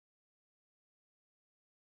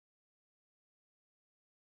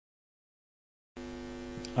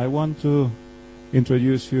I want to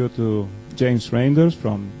introduce you to James Reinders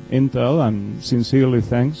from Intel, and sincerely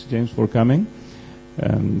thanks, James, for coming.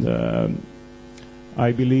 And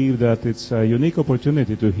I believe that it's a unique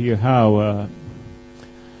opportunity to hear how a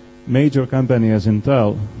major company as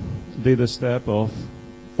Intel did a step of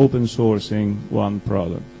open sourcing one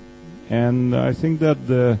product. And I think that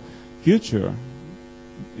the future,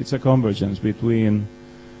 it's a convergence between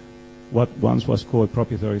what once was called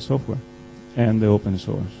proprietary software and the open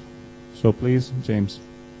source. So please, James,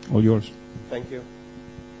 all yours. Thank you.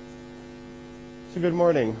 So good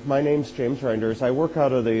morning. My name's James Reinders. I work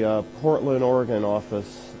out of the Portland, Oregon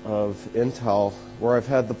office of Intel, where I've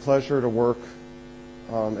had the pleasure to work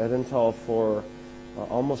at Intel for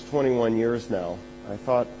almost 21 years now. I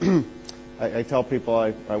thought, I tell people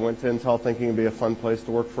I went to Intel thinking it'd be a fun place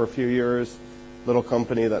to work for a few years, little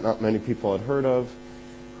company that not many people had heard of,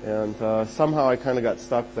 and somehow I kind of got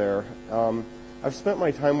stuck there. I've spent my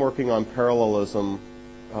time working on parallelism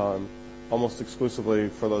almost exclusively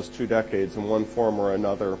for those 2 decades in one form or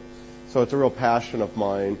another. So it's a real passion of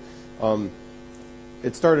mine.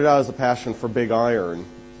 It started out as a passion for big iron,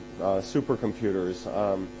 supercomputers.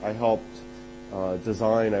 I helped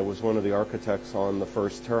design, I was one of the architects on the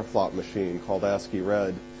first teraflop machine called ASCII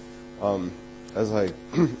Red. As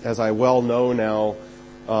I well know now,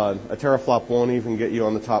 a teraflop won't even get you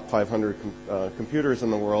on the top 500 computers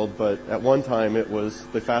in the world, but at one time it was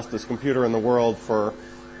the fastest computer in the world for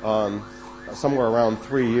somewhere around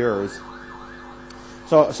 3 years.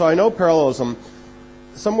 So I know parallelism.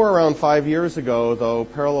 Somewhere around 5 years ago, though,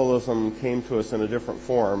 parallelism came to us in a different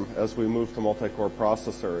form as we moved to multi-core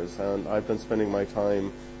processors, and I've been spending my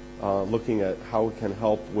time looking at how it can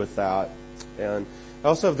help with that. And I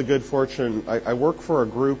also have the good fortune, I work for a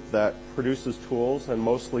group that produces tools and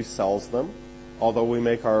mostly sells them, although we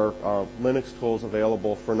make our Linux tools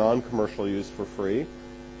available for non-commercial use for free.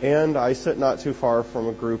 And I sit not too far from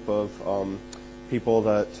a group of people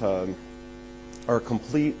that are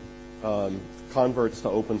complete converts to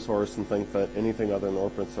open source and think that anything other than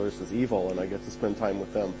open source is evil, and I get to spend time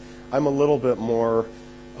with them. I'm a little bit more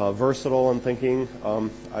versatile in thinking.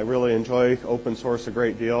 I really enjoy open source a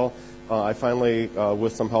great deal. I finally,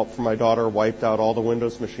 with some help from my daughter, wiped out all the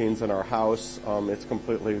Windows machines in our house. It's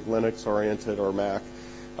completely Linux-oriented or Mac.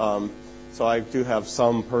 So I do have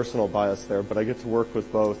some personal bias there, but I get to work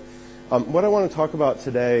with both. What I want to talk about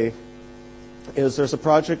today is there's a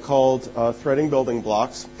project called Threading Building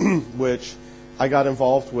Blocks, which I got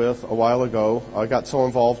involved with a while ago. I got so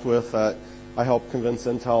involved with that I helped convince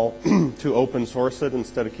Intel to open source it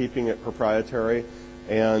instead of keeping it proprietary.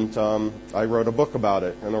 And I wrote a book about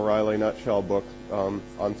it, an O'Reilly Nutshell book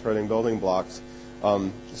on threading building blocks.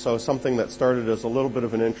 So something that started as a little bit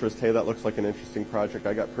of an interest, hey, that looks like an interesting project,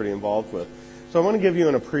 I got pretty involved with. So I want to give you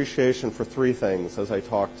an appreciation for 3 things as I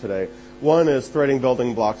talk today. One is threading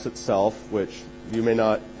building blocks itself, which you may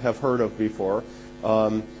not have heard of before.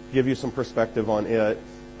 Give you some perspective on it.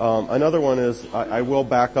 Another one is I will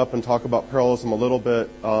back up and talk about parallelism a little bit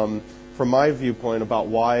from my viewpoint about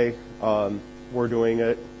why we're doing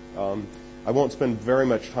it. I won't spend very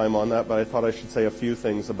much time on that, but I thought I should say a few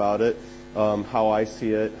things about it, how I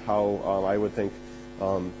see it, how I would think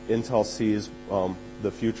Intel sees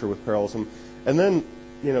the future with parallelism. And then,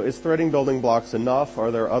 is threading building blocks enough?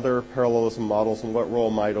 Are there other parallelism models, and what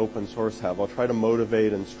role might open source have? I'll try to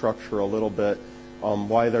motivate and structure a little bit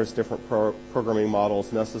why there's different programming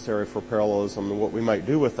models necessary for parallelism and what we might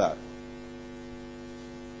do with that.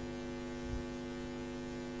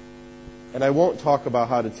 And I won't talk about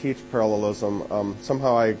how to teach parallelism.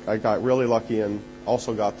 Somehow I got really lucky and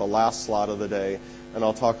also got the last slot of the day, and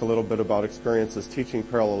I'll talk a little bit about experiences teaching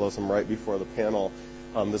parallelism right before the panel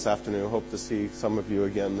this afternoon. Hope to see some of you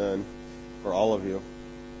again then, or all of you.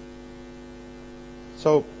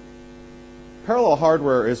 So parallel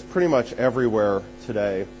hardware is pretty much everywhere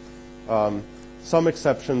today. Some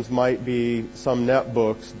exceptions might be some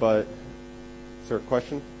netbooks, but is there a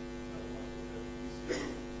question?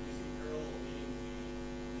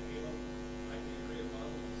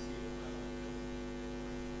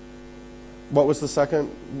 What was the second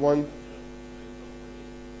one?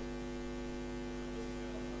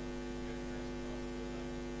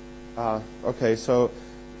 Okay, so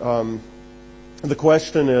the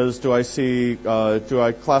question is, do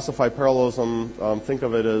I classify parallelism, think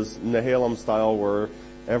of it as Nehalem style, where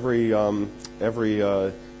every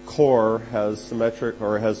core has symmetric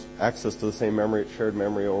or has access to the same memory, shared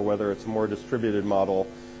memory, or whether it's a more distributed model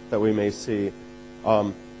that we may see.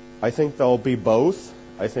 I think there'll be both.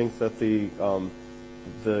 I think that the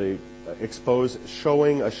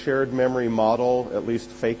showing a shared memory model, at least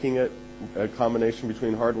faking it, a combination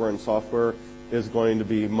between hardware and software, is going to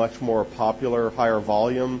be much more popular, higher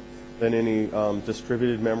volume than any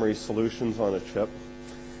distributed memory solutions on a chip.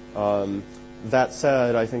 That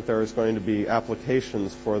said, I think there is going to be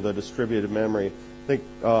applications for the distributed memory. I think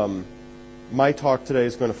my talk today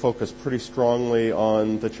is going to focus pretty strongly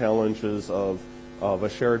on the challenges of a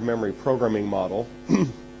shared memory programming model.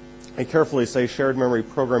 I carefully say shared memory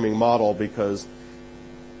programming model because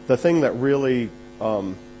the thing that really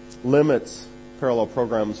limits parallel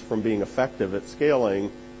programs from being effective at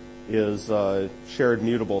scaling is shared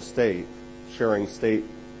mutable state, sharing state.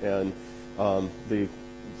 And the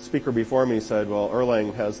speaker before me said, well,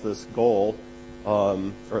 Erlang has this goal,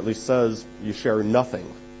 or at least says you share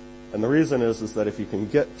nothing. And the reason is that if you can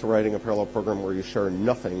get to writing a parallel program where you share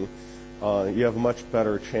nothing, you have a much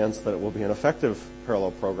better chance that it will be an effective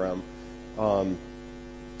parallel program.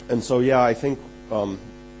 And so, yeah, I think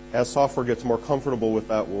as software gets more comfortable with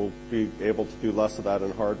that, we'll be able to do less of that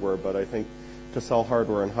in hardware. But I think to sell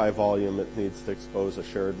hardware in high volume, it needs to expose a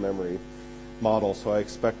shared memory model. So I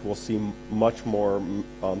expect we'll see much more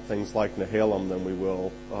things like Nehalem than we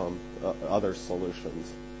will other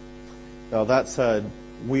solutions. Now, that said,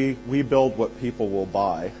 we build what people will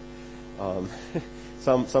buy.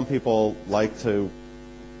 Some people like to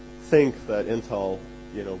think that Intel,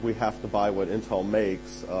 we have to buy what Intel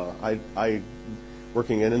makes. I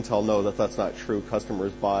working at Intel, know that that's not true.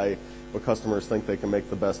 Customers buy what customers think they can make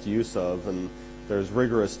the best use of, and there's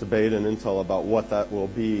rigorous debate in Intel about what that will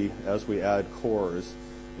be as we add cores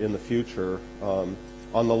in the future. On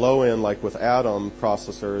the low end, like with Atom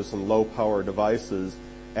processors and low power devices,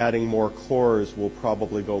 adding more cores will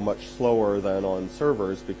probably go much slower than on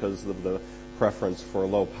servers because of the preference for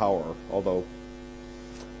low power, although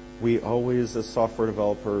we always, as software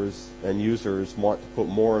developers and users, want to put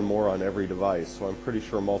more and more on every device. So I'm pretty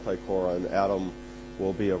sure multi-core on Atom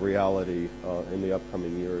will be a reality in the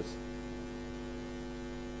upcoming years.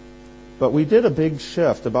 But we did a big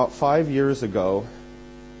shift. About 5 years ago,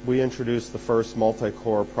 we introduced the first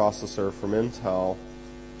multi-core processor from Intel,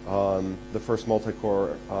 the first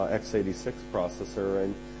multi-core x86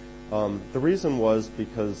 processor. And the reason was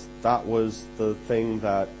because that was the thing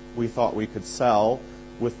that we thought we could sell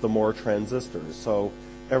with the more transistors. So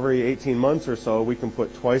every 18 months or so, we can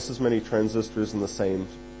put twice as many transistors in the same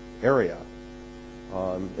area.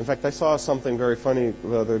 In fact, I saw something very funny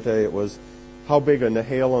the other day. It was how big a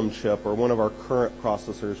Nehalem chip or one of our current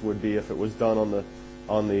processors would be if it was done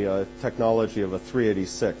on the technology of a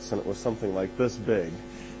 386, and it was something like this big.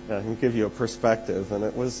 And I can give you a perspective, and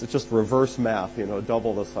it's just reverse math,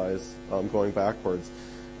 double the size going backwards.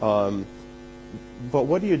 But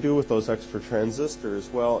what do you do with those extra transistors?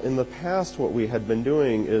 Well, in the past, what we had been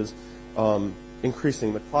doing is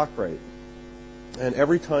increasing the clock rate. And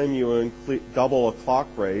every time you double a clock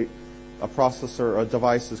rate, a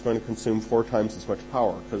device is going to consume 4 times as much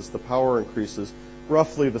power, because the power increases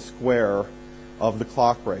roughly the square of the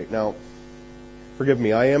clock rate. Now, forgive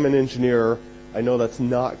me, I am an engineer. I know that's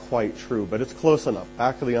not quite true, but it's close enough,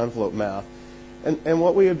 back of the envelope math. And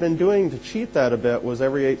what we had been doing to cheat that a bit was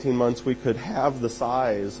every 18 months we could halve the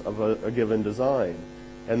size of a given design.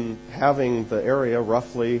 And having the area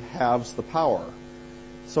roughly halves the power.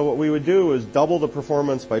 So what we would do is double the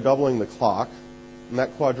performance by doubling the clock, and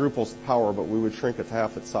that quadruples the power, but we would shrink it to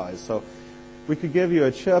half its size. So we could give you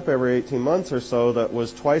a chip every 18 months or so that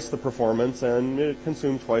was twice the performance and it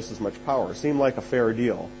consumed twice as much power. Seemed like a fair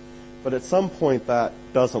deal. But at some point, that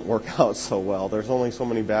doesn't work out so well. There's only so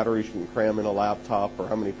many batteries you can cram in a laptop or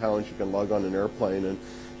how many pounds you can lug on an airplane. And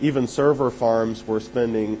even server farms were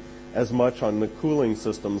spending as much on the cooling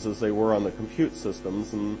systems as they were on the compute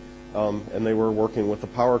systems. And they were working with the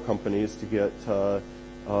power companies to get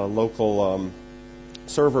local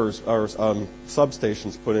servers or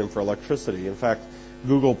substations put in for electricity. In fact,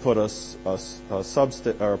 Google put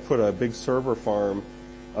put a big server farm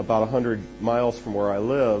about 100 miles from where I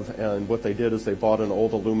live, and what they did is they bought an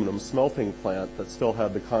old aluminum smelting plant that still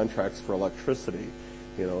had the contracts for electricity.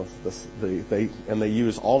 They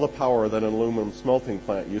use all the power that an aluminum smelting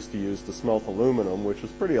plant used to use to smelt aluminum, which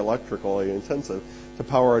is pretty electrically intensive, to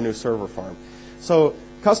power a new server farm. So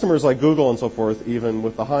customers like Google and so forth, even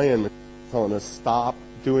with the high-end, telling us stop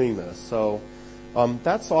doing this. So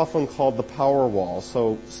that's often called the power wall.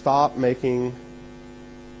 So stop making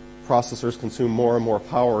processors consume more and more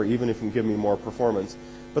power, even if you can give me more performance.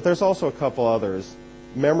 But there's also a couple others.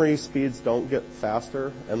 Memory speeds don't get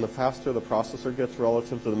faster, and the faster the processor gets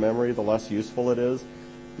relative to the memory, the less useful it is.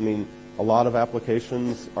 I mean, a lot of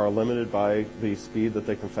applications are limited by the speed that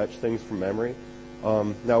they can fetch things from memory.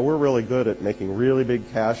 Now, we're really good at making really big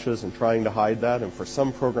caches and trying to hide that, and for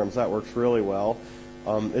some programs that works really well.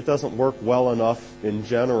 It doesn't work well enough in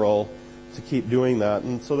general to keep doing that.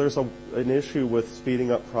 And so there's an issue with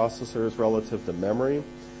speeding up processors relative to memory.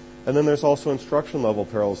 And then there's also instruction level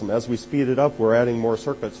parallelism. As we speed it up, we're adding more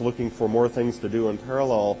circuits, looking for more things to do in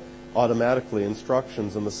parallel automatically,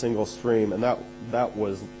 instructions in the single stream, and that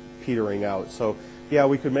was petering out. So yeah,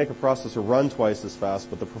 we could make a processor run twice as fast,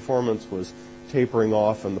 but the performance was tapering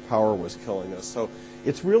off and the power was killing us. So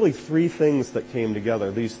it's really three things that came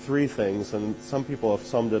together, these three things, and some people have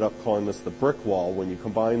summed it up calling this the brick wall when you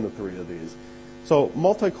combine the three of these. So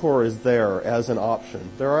multi-core is there as an option.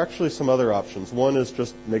 There are actually some other options. One is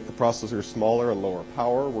just make the processor smaller and lower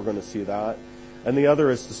power. We're going to see that. And the other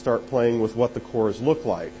is to start playing with what the cores look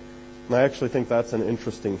like. And I actually think that's an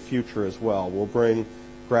interesting future as well. We'll bring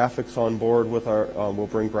graphics on board with our, we'll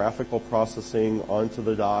bring graphical processing onto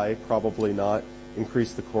the die, probably not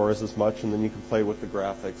increase the cores as much, and then you can play with the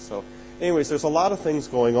graphics. So anyways, there's a lot of things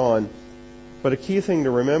going on. But a key thing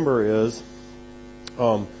to remember is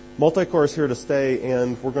multi-core is here to stay,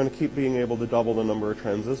 and we're going to keep being able to double the number of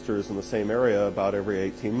transistors in the same area about every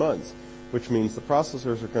 18 months, which means the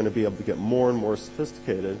processors are going to be able to get more and more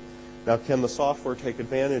sophisticated. Now, can the software take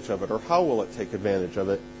advantage of it, or how will it take advantage of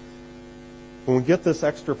it? When we get this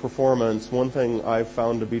extra performance, one thing I've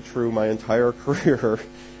found to be true my entire career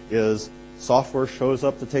is software shows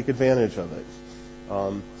up to take advantage of it.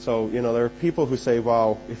 So, you know, there are people who say,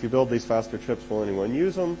 wow, if you build these faster chips, will anyone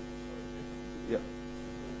use them? Yeah.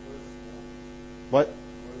 What?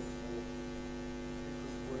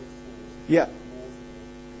 Yeah.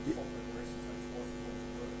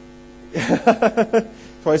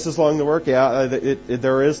 Twice as long to work. Yeah,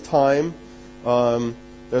 there is time.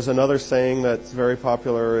 There's another saying that's very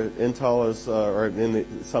popular at Intel is, or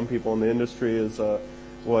in some people in the industry is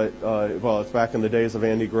well, it's back in the days of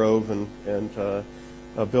Andy Grove and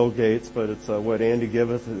Bill Gates, but it's what Andy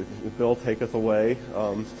giveth, Bill taketh away.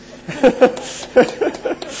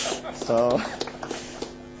 So,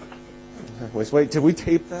 wait, did we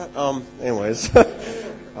tape that? Anyways,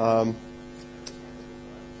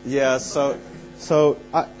 yeah. So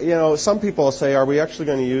you know, some people say, "Are we actually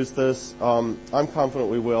going to use this?" I'm confident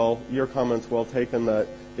we will. Your comment's well taken that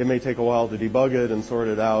it may take a while to debug it and sort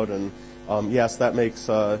it out, and yes, that makes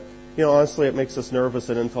you know, honestly, it makes us nervous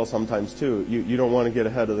at Intel sometimes too. You don't want to get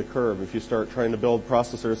ahead of the curve. If you start trying to build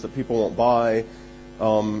processors that people won't buy,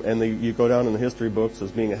 and you go down in the history books as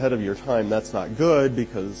being ahead of your time, that's not good,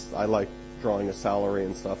 because I like drawing a salary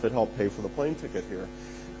and stuff. It helped pay for the plane ticket here.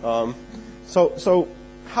 So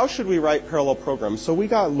how should we write parallel programs? So we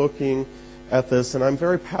got looking at this, and I'm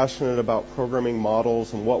very passionate about programming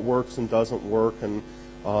models and what works and doesn't work, and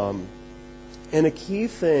a key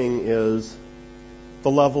thing is the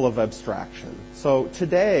level of abstraction. So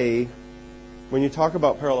today, when you talk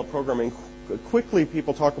about parallel programming, quickly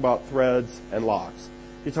people talk about threads and locks.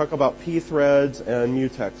 You talk about P threads and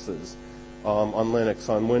mutexes. On Linux,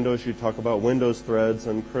 on Windows, you talk about Windows threads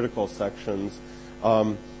and critical sections.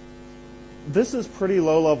 This is pretty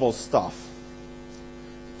low-level stuff,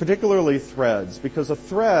 particularly threads, because a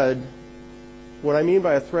thread, what I mean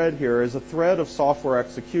by a thread here is a thread of software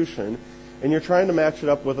execution, and you're trying to match it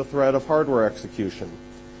up with a thread of hardware execution.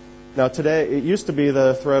 Now today, it used to be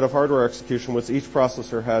the thread of hardware execution was each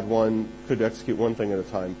processor could execute one thing at a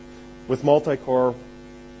time. With multi-core,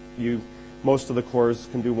 most of the cores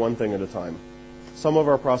can do one thing at a time. Some of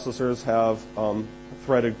our processors have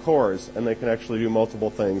threaded cores, and they can actually do multiple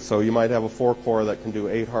things. So you might have a 4-core that can do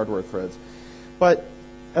 8 hardware threads. But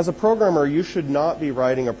as a programmer, you should not be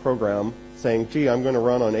writing a program saying, gee, I'm going to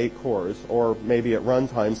run on 8 cores, or maybe at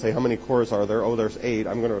runtime say, how many cores are there? Oh, there's 8.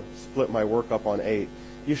 I'm going to split my work up on 8.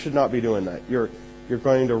 You should not be doing that. You're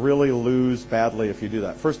going to really lose badly if you do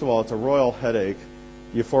that. First of all, it's a royal headache.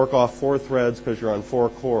 You fork off 4 threads because you're on 4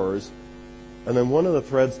 cores, and then one of the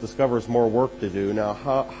threads discovers more work to do. Now,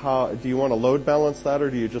 how do you want to load balance that,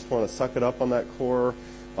 or do you just want to suck it up on that core?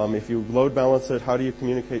 If you load balance it, how do you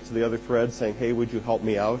communicate to the other thread saying, hey, would you help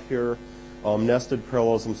me out here? Nested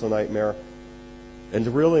parallelism's a nightmare. And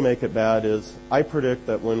to really make it bad is, I predict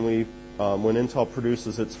that when Intel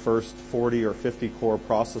produces its first 40 or 50 core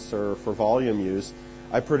processor for volume use,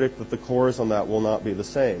 I predict that the cores on that will not be the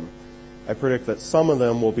same. I predict that some of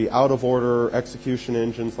them will be out-of-order execution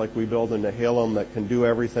engines like we build in Nehalem that can do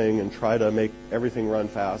everything and try to make everything run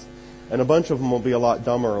fast. And a bunch of them will be a lot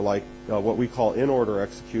dumber, like what we call in-order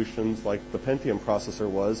executions, like the Pentium processor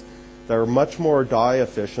was. They're much more die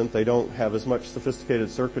efficient. They don't have as much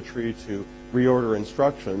sophisticated circuitry to reorder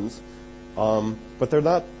instructions. But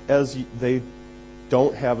they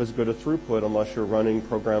don't have as good a throughput unless you're running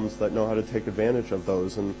programs that know how to take advantage of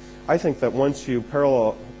those. And I think that once you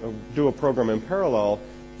do a program in parallel,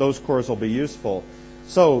 those cores will be useful.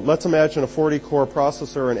 So let's imagine a 40-core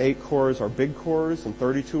processor and 8 cores are big cores and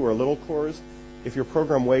 32 are little cores. If your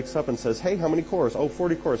program wakes up and says, hey, how many cores? Oh,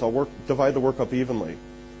 40 cores. I'll divide the work up evenly.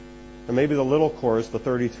 And maybe the little cores, the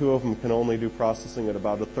 32 of them, can only do processing at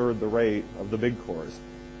about a third the rate of the big cores.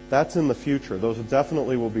 That's in the future. Those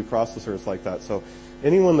definitely will be processors like that. So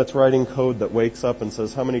anyone that's writing code that wakes up and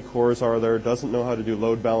says how many cores are there, doesn't know how to do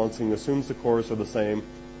load balancing, assumes the cores are the same,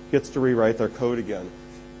 gets to rewrite their code again.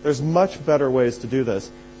 There's much better ways to do this.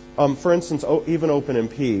 For instance, even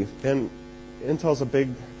OpenMP. And Intel's a big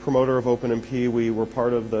promoter of OpenMP. We were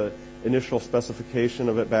part of the initial specification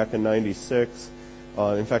of it back in '96.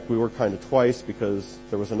 In fact, we were kind of twice because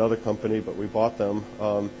there was another company, but we bought them,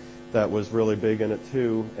 that was really big in it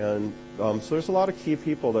too. And so there's a lot of key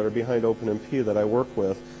people that are behind OpenMP that I work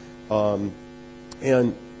with.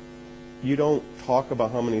 And you don't talk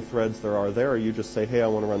about how many threads there are there. You just say, hey, I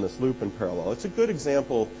want to run this loop in parallel. It's a good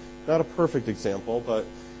example, not a perfect example, but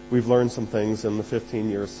we've learned some things in the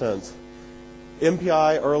 15 years since.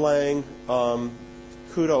 MPI, Erlang, CUDA,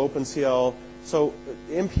 OpenCL. So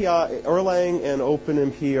MPI, Erlang and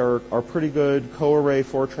OpenMP are pretty good. CoArray,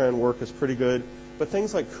 Fortran work is pretty good. But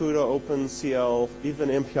things like CUDA, OpenCL, even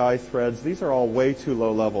MPI threads, these are all way too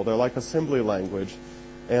low level. They're like assembly language.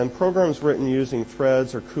 And programs written using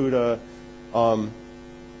threads or CUDA,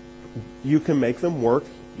 you can make them work.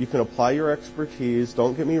 You can apply your expertise.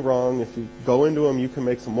 Don't get me wrong. If you go into them, you can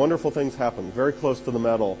make some wonderful things happen, very close to the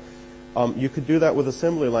metal. You could do that with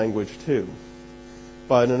assembly language too.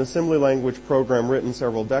 But an assembly language program written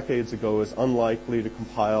several decades ago is unlikely to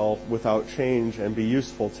compile without change and be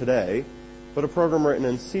useful today. But a program written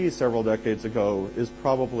in C several decades ago is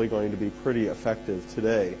probably going to be pretty effective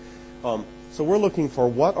today. So we're looking for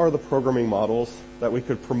what are the programming models that we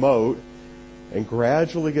could promote and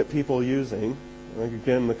gradually get people using. Like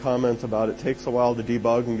again, the comment about it takes a while to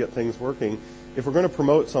debug and get things working. If we're going to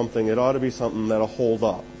promote something, it ought to be something that'll hold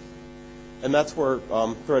up. And that's where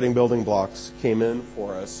threading building blocks came in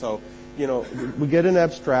for us. So, you know, we get an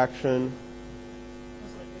abstraction.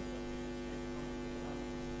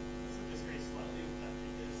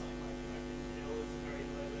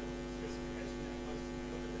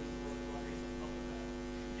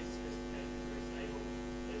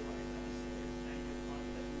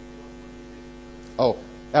 Oh,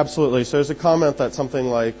 absolutely. So there's a comment that something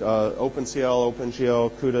like OpenCL,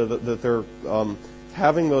 OpenGL, CUDA, that they're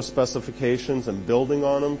having those specifications and building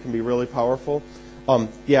on them can be really powerful.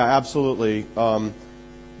 Yeah, absolutely.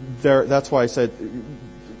 That's why I said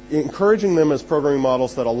encouraging them as programming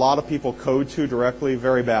models that a lot of people code to directly,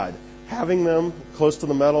 very bad. Having them close to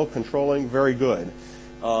the metal, controlling, very good.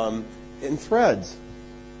 In threads,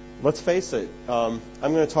 let's face it, I'm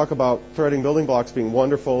going to talk about threading building blocks being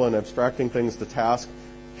wonderful and abstracting things to task.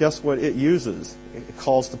 Guess what it uses? It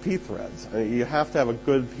calls to p-threads. I mean, you have to have a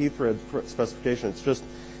good p-thread specification. It's just,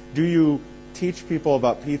 do you teach people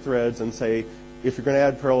about p-threads and say, if you're going to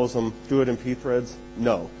add parallelism, do it in p-threads?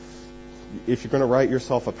 No. If you're going to write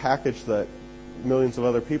yourself a package that millions of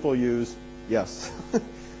other people use, yes.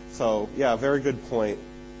 So, yeah, very good point.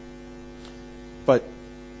 But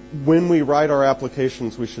when we write our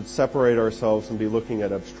applications, we should separate ourselves and be looking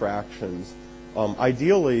at abstractions.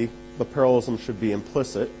 Ideally, the parallelism should be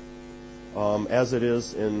implicit, as it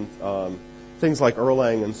is in things like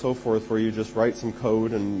Erlang and so forth, where you just write some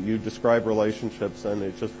code and you describe relationships and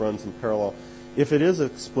it just runs in parallel. If it is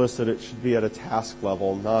explicit, it should be at a task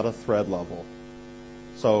level, not a thread level.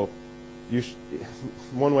 So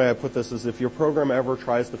one way I put this is if your program ever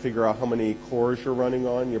tries to figure out how many cores you're running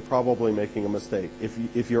on, you're probably making a mistake.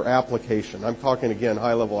 If your application, I'm talking again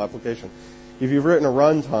high-level application, if you've written a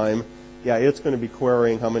runtime, yeah, it's going to be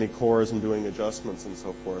querying how many cores and doing adjustments and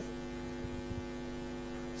so forth.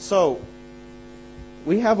 So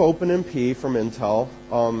we have OpenMP from Intel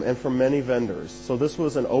and from many vendors. So this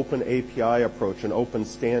was an open API approach, an open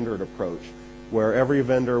standard approach, where every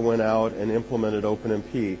vendor went out and implemented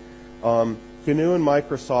OpenMP. GNU and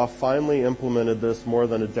Microsoft finally implemented this more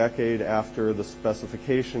than a decade after the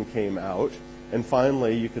specification came out. And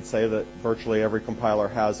finally, you could say that virtually every compiler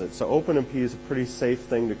has it. So OpenMP is a pretty safe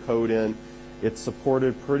thing to code in. It's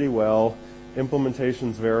supported pretty well.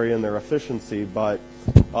 Implementations vary in their efficiency, but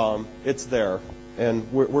it's there. And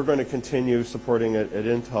we're going to continue supporting it at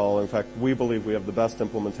Intel. In fact, we believe we have the best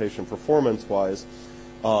implementation performance-wise.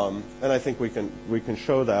 And I think we can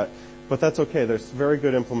show that. But that's okay. There's very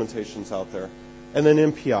good implementations out there. And then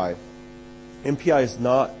MPI. MPI is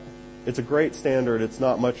not... It's a great standard. It's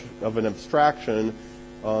not much of an abstraction,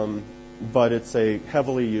 but it's a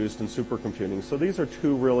heavily used in supercomputing. So these are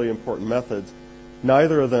two really important methods.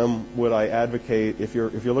 Neither of them would I advocate if you're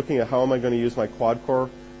looking at how am I going to use my quad-core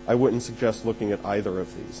I wouldn't suggest looking at either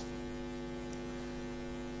of these.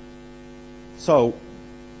 So,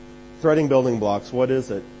 threading building blocks, what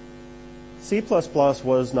is it? C++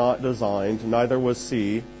 was not designed, neither was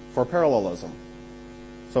C, for parallelism.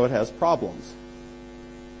 So it has problems.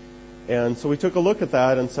 And so we took a look at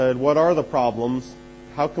that and said, what are the problems?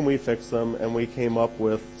 How can we fix them? And we came up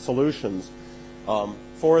with solutions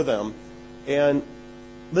for them. And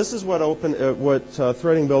this is what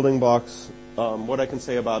threading building blocks, what I can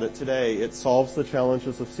say about it today. It solves the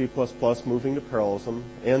challenges of C++ moving to parallelism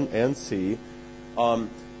and C.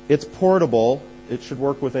 It's portable. It should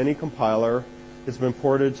work with any compiler. It's been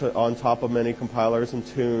ported on top of many compilers and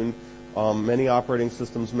tuned, many operating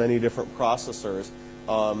systems, many different processors.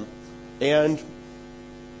 And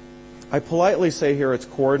I politely say here it's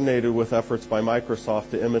coordinated with efforts by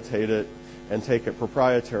Microsoft to imitate it and take it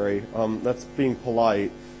proprietary. That's being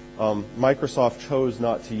polite. Microsoft chose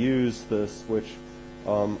not to use this, which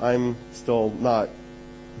I'm still not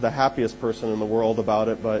the happiest person in the world about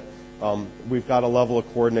it, but we've got a level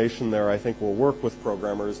of coordination there I think will work with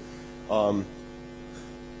programmers.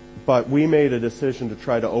 But we made a decision to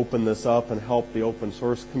try to open this up and help the open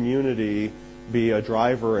source community be a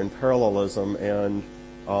driver in parallelism. And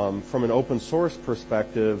from an open source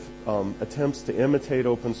perspective, attempts to imitate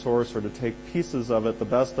open source or to take pieces of it, the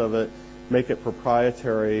best of it, make it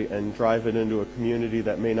proprietary and drive it into a community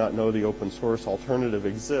that may not know the open source alternative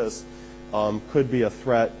exists, could be a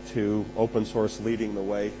threat to open source leading the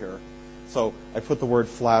way here. So I put the word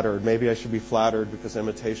flattered. Maybe I should be flattered because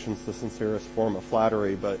imitation's the sincerest form of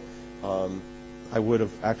flattery, but I would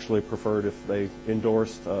have actually preferred if they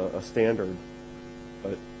endorsed a standard.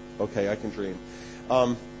 But okay, I can dream.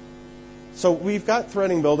 So we've got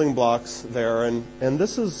threading building blocks there, and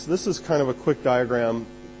this is kind of a quick diagram.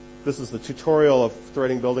 This is the tutorial of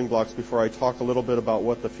threading building blocks before I talk a little bit about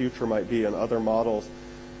what the future might be in other models.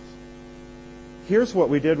 Here's what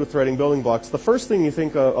we did with threading building blocks. The first thing you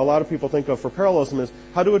think a lot of people think of for parallelism is,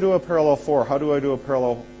 how do I do a parallel for? How do I do a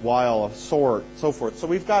parallel while, a sort, so forth? So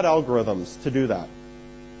we've got algorithms to do that.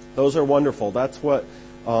 Those are wonderful. That's what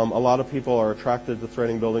a lot of people are attracted to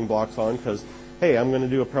threading building blocks on, because, hey, I'm going to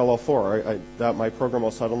do a parallel for. That my program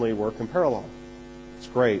will suddenly work in parallel. It's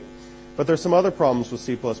great. But there's some other problems with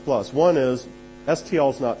C++. One is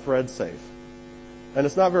STL is not thread safe. And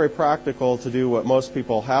it's not very practical to do what most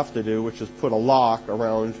people have to do, which is put a lock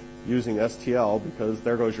around using STL, because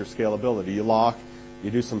there goes your scalability. You lock, you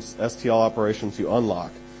do some STL operations, you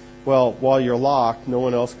unlock. Well, while you're locked, no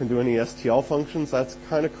one else can do any STL functions. That's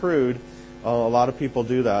kind of crude. A lot of people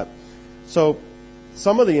do that. So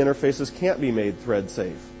some of the interfaces can't be made thread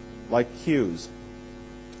safe, like queues.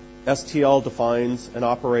 STL defines an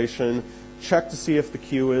operation, check to see if the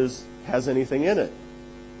queue has anything in it.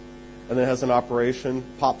 And then it has an operation,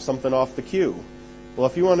 pop something off the queue. Well,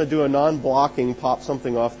 if you want to do a non-blocking pop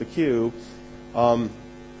something off the queue,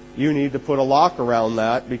 you need to put a lock around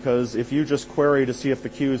that, because if you just query to see if the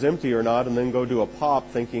queue is empty or not and then go do a pop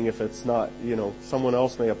thinking if it's not, someone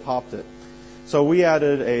else may have popped it. So we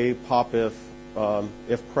added a pop if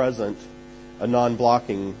present, a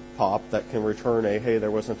non-blocking pop that can return a, hey,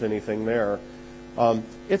 there wasn't anything there.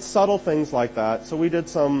 It's subtle things like that. So we did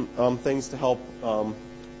some things to help,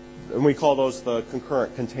 and we call those the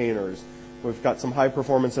concurrent containers. We've got some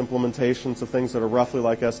high-performance implementations of things that are roughly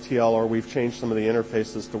like STL, or we've changed some of the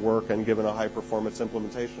interfaces to work and given a high-performance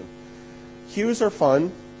implementation. Queues are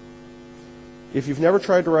fun. If you've never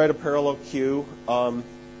tried to write a parallel queue,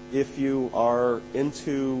 if you are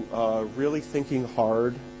into really thinking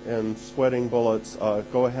hard and sweating bullets,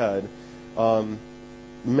 go ahead.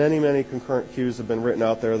 Many, many concurrent queues have been written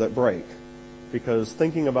out there that break, because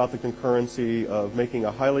thinking about the concurrency of making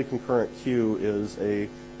a highly concurrent queue is a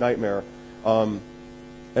nightmare. And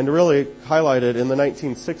to really highlight it, in the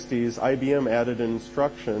 1960s, IBM added an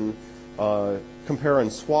instruction, compare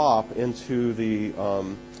and swap, into the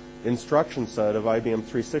instruction set of IBM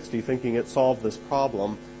 360, thinking it solved this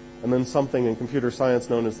problem. And then something in computer science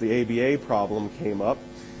known as the ABA problem came up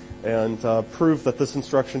and proved that this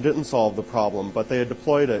instruction didn't solve the problem, but they had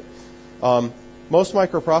deployed it. Most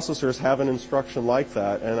microprocessors have an instruction like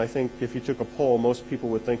that, and I think if you took a poll, most people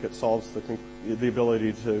would think it solves the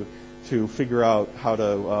ability to figure out how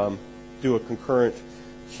to do a concurrent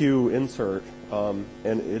queue insert, and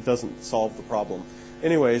it doesn't solve the problem.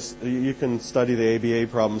 Anyways, you can study the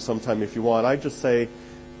ABA problem sometime if you want. I just say,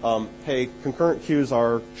 hey, concurrent queues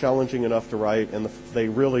are challenging enough to write, and they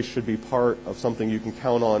really should be part of something you can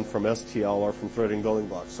count on from STL or from threading building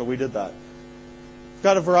blocks. So we did that.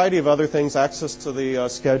 Got a variety of other things, access to the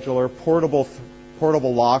scheduler,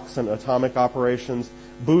 portable locks and atomic operations.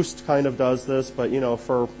 Boost kind of does this, but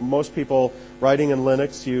for most people writing in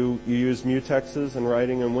Linux, you use mutexes, and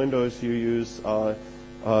writing in Windows, you use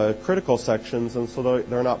critical sections, and so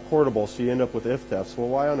they're not portable, so you end up with ifdefs. Well,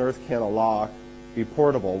 why on earth can't a lock be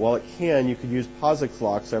portable? Well, it can. You could use POSIX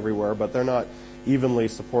locks everywhere, but they're not evenly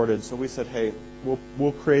supported. So we said, hey,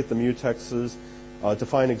 we'll create the mutexes,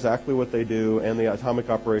 define exactly what they do, and the atomic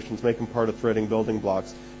operations, make them part of threading building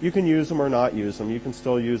blocks. You can use them or not use them. You can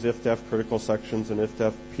still use ifdef critical sections and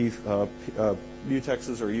ifdef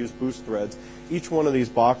mutexes, or use boost threads. Each one of these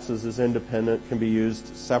boxes is independent, can be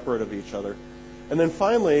used separate of each other. And then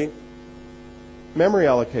finally, memory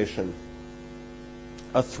allocation.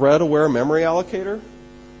 A thread-aware memory allocator.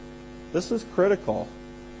 This is critical.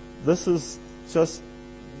 This is just,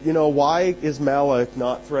 why is malloc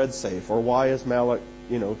not thread safe, or why is malloc,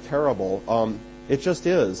 terrible? It just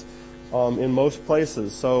is in most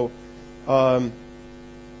places. So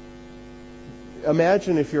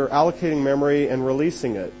imagine if you're allocating memory and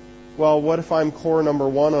releasing it. Well, what if I'm core number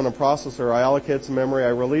 1 on a processor? I allocate some memory, I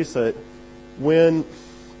release it. When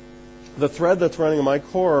the thread that's running in my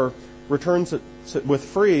core returns it with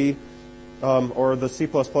free, or the C++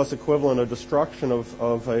 equivalent of destruction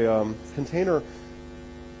of a container,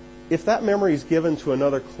 if that memory is given to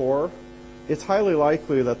another core, it's highly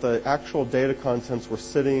likely that the actual data contents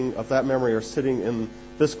of that memory are sitting in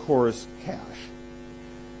this core's cache.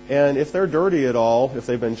 And if they're dirty at all, if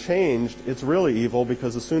they've been changed, it's really evil,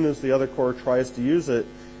 because as soon as the other core tries to use it,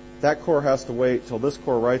 that core has to wait till this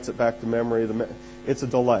core writes it back to memory. It's a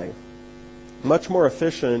delay. Much more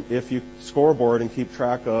efficient if you scoreboard and keep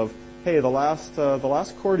track of, hey, the last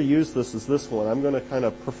core to use this is this one. I'm going to kind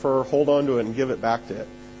of prefer hold on to it and give it back to it.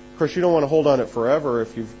 Of course, you don't want to hold on it forever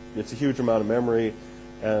if it's a huge amount of memory,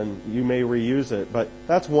 and you may reuse it. But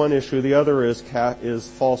that's one issue. The other is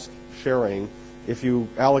false sharing. If you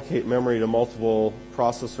allocate memory to multiple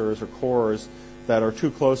processors or cores that are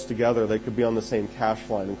too close together, they could be on the same cache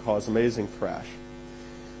line and cause amazing thrash.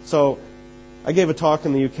 So I gave a talk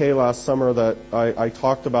in the UK last summer that I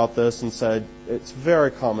talked about this and said it's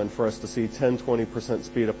very common for us to see 10-20%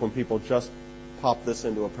 speed up when people just pop this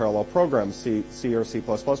into a parallel program, C or C++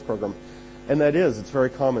 program. And it's very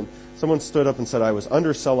common. Someone stood up and said I was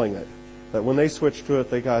underselling it, that when they switched to it,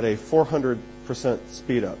 they got a 400%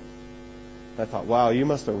 speed up. I thought, wow, you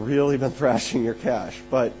must have really been thrashing your cache.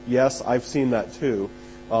 But yes, I've seen that too.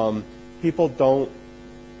 People don't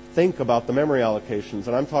think about the memory allocations,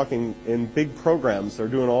 and I'm talking in big programs. They're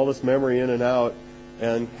doing all this memory in and out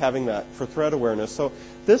and having that for thread awareness. So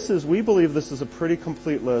we believe this is a pretty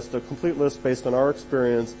complete list based on our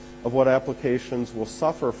experience of what applications will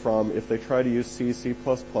suffer from if they try to use C, C++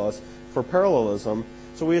 for parallelism.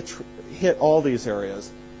 So we hit all these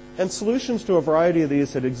areas. And solutions to a variety of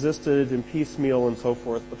these had existed in piecemeal and so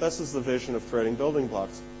forth, but this is the vision of threading building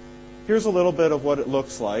blocks. Here's a little bit of what it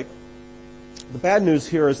looks like. The bad news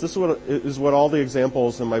here is this is what all the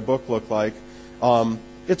examples in my book look like.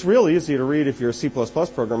 It's real easy to read if you're a C++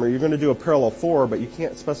 programmer. You're going to do a parallel for, but you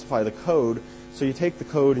can't specify the code. So you take the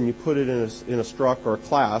code and you put it in a struct or a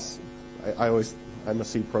class. I'm a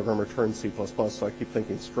C programmer turned C++, so I keep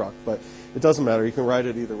thinking struct, but it doesn't matter. You can write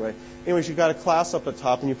it either way. Anyways, you've got a class up at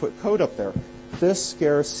top, and you put code up there. This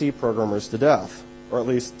scares C programmers to death, or at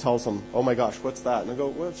least tells them, oh my gosh, what's that? And I go,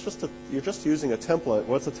 well, you're just using a template.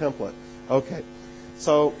 What's a template? Okay.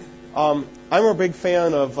 So I'm a big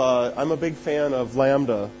fan of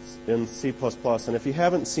Lambda in C++, and if you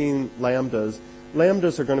haven't seen Lambdas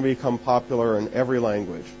are going to become popular in every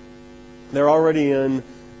language. They're already in.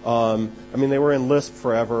 They were in Lisp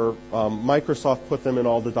forever. Microsoft put them in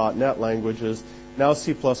all the .NET languages. Now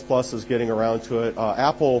C++ is getting around to it.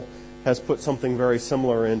 Apple has put something very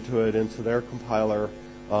similar into their compiler.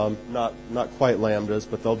 Not quite Lambdas,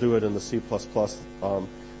 but they'll do it in the C++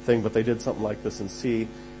 thing, but they did something like this in C.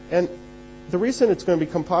 And the reason it's going to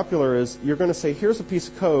become popular is you're going to say, here's a piece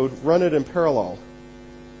of code, run it in parallel.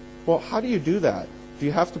 Well, how do you do that? Do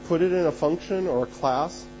you have to put it in a function or a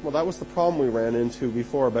class? Well, that was the problem we ran into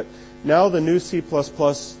before. But now the new C++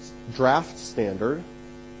 draft standard,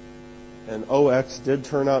 and 0x did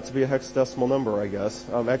turn out to be a hexadecimal number, I guess.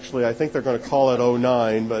 Actually, I think they're going to call it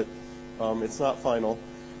 09, but it's not final.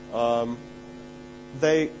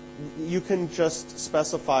 You can just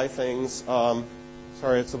specify things.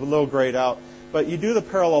 Sorry, it's a little grayed out. But you do the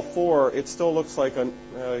parallel for, it still looks like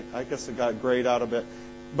I guess it got grayed out a bit.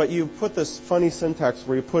 But you put this funny syntax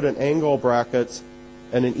where you put an angle brackets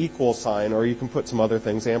and an equal sign, or you can put some other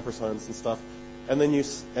things, ampersands and stuff, and then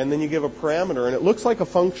you give a parameter, and it looks like a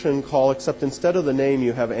function call, except instead of the name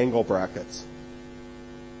you have angle brackets.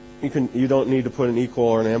 You don't need to put an equal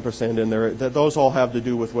or an ampersand in there. Those all have to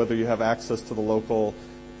do with whether you have access to the local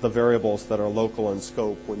the variables that are local in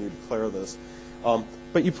scope when you declare this.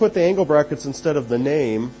 But you put the angle brackets instead of the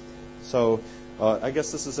name. So I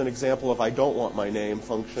guess this is an example of I don't want my name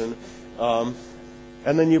function. And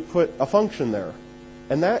then you put a function there.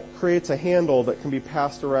 And that creates a handle that can be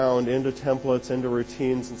passed around into templates, into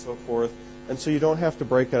routines, and so forth. And so you don't have to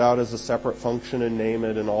break it out as a separate function and name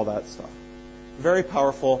it and all that stuff. Very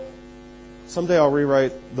powerful. Someday I'll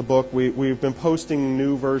rewrite the book. We've been posting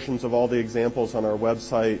new versions of all the examples on our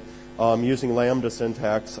website using Lambda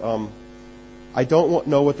syntax. I don't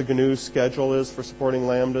know what the GNU schedule is for supporting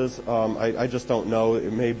Lambdas. I just don't know.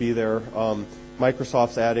 It may be there.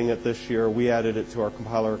 Microsoft's adding it this year. We added it to our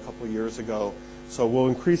compiler a couple years ago. So we'll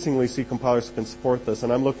increasingly see compilers that can support this.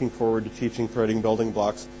 And I'm looking forward to teaching threading building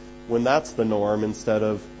blocks when that's the norm instead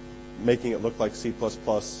of making it look like C++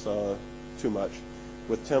 too much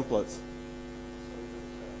with templates.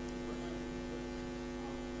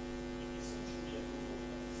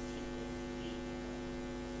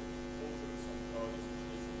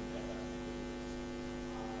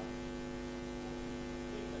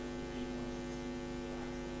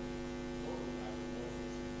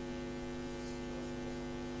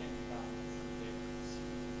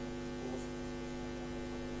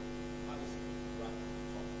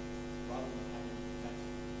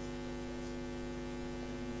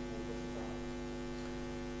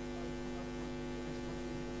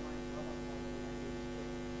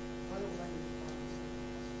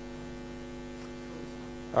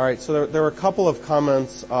 All right, so there were a couple of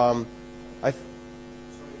comments.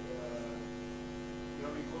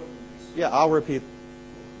 Yeah, I'll repeat.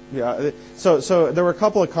 Yeah, so there were a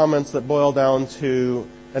couple of comments that boil down to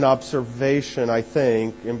an observation, I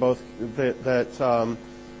think, in both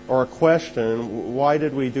or a question. Why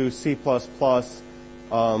did we do C++ bindings,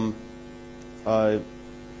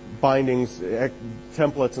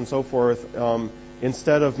 templates, and so forth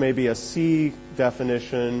instead of maybe a C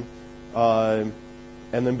definition?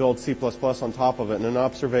 And then build C++ on top of it. And an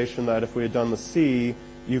observation that if we had done the C,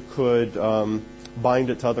 you could bind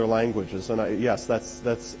it to other languages. And yes,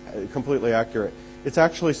 that's completely accurate. It's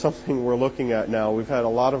actually something we're looking at now. We've had a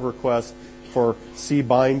lot of requests for C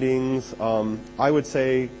bindings. I would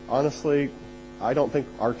say, honestly, I don't think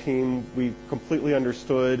our team, we completely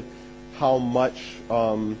understood how much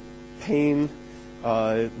pain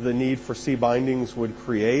the need for C bindings would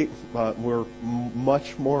create. We're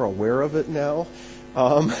much more aware of it now.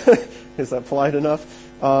 Is that polite enough?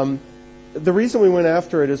 The reason we went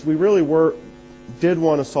after it is we really did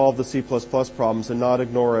want to solve the C++ problems and not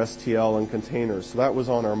ignore STL and containers. So that was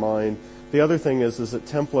on our mind. The other thing is that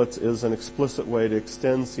templates is an explicit way to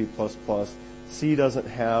extend C++. C doesn't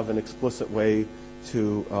have an explicit way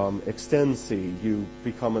to extend C. You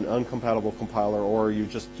become an uncompatible compiler or you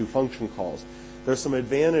just do function calls. There's some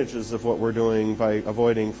advantages of what we're doing by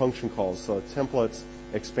avoiding function calls. So templates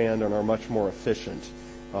expand and are much more efficient.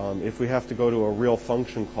 If we have to go to a real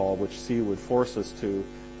function call, which C would force us to,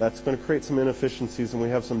 that's going to create some inefficiencies, and we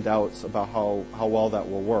have some doubts about how well that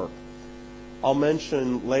will work. I'll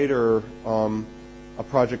mention later a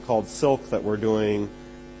project called Silk that we're doing.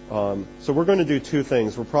 So we're going to do two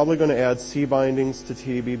things. We're probably going to add C bindings to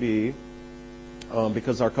TBB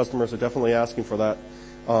because our customers are definitely asking for that.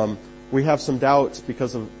 We have some doubts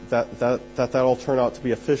because of that'll turn out to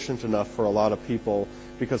be efficient enough for a lot of people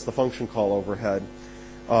because the function call overhead.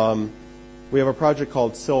 We have a project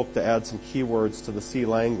called Silk to add some keywords to the C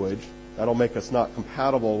language. That'll make us not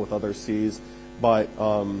compatible with other Cs, but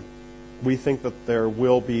we think that there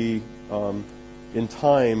will be, in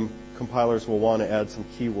time, compilers will want to add some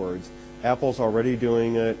keywords. Apple's already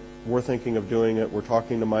doing it. We're thinking of doing it. We're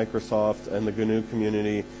talking to Microsoft and the GNU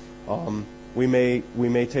community. We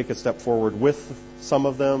may take a step forward with some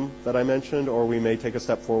of them that I mentioned, or we may take a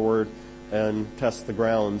step forward and test the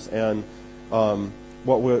grounds. And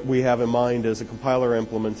what we have in mind is a compiler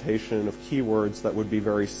implementation of keywords that would be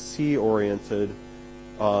very C-oriented,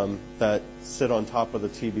 that sit on top of the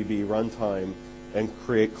TBB runtime and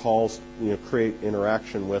create calls, create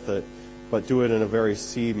interaction with it, but do it in a very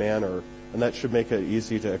C manner. And that should make it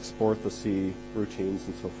easy to export the C routines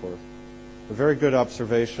and so forth. Very good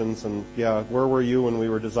observations, and yeah, where were you when we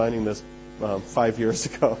were designing this 5 years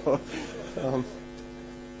ago?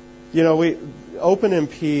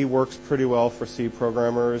 OpenMP works pretty well for C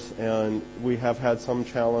programmers, and we have had some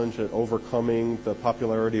challenge at overcoming the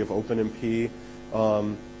popularity of OpenMP.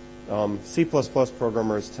 C++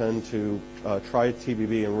 programmers tend to try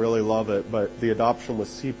TBB and really love it, but the adoption with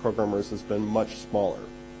C programmers has been much smaller,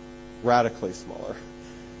 radically smaller.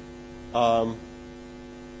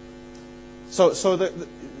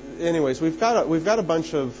 Anyways, we've got a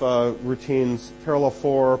bunch of routines: parallel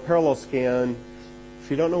for, parallel scan,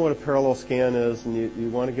 if you don't know what a parallel scan is and you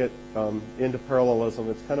want to get into parallelism,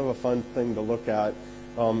 it's kind of a fun thing to look at.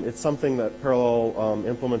 It's something that parallel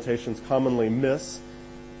implementations commonly miss,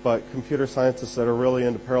 but computer scientists that are really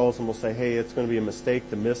into parallelism will say, hey, it's going to be a mistake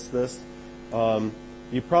to miss this.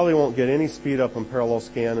 You probably won't get any speed up in parallel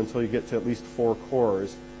scan until you get to at least 4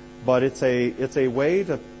 cores, but it's a way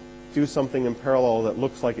to do something in parallel that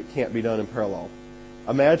looks like it can't be done in parallel.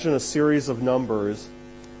 Imagine a series of numbers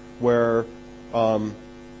where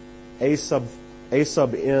a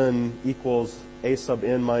sub n equals a sub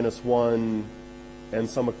n minus 1 and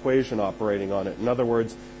some equation operating on it. In other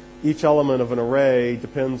words, each element of an array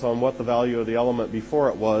depends on what the value of the element before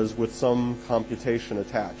it was with some computation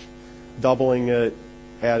attached. Doubling it,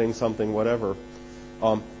 adding something, whatever.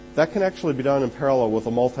 That can actually be done in parallel with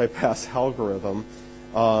a multi-pass algorithm.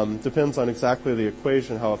 Depends on exactly the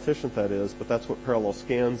equation, how efficient that is, but that's what parallel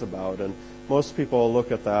scan's about. And most people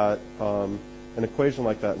look at that, an equation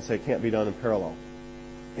like that, and say it can't be done in parallel.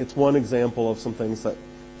 It's one example of some things that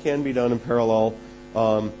can be done in parallel.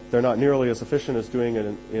 They're not nearly as efficient as doing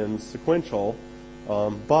it in sequential,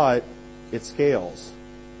 but it scales.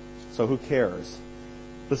 So who cares?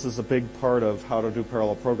 This is a big part of how to do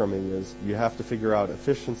parallel programming is you have to figure out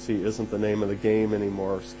efficiency isn't the name of the game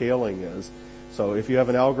anymore, scaling is. So if you have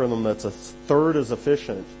an algorithm that's a third as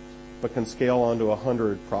efficient but can scale onto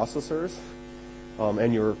 100 processors,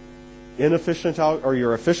 and your inefficient or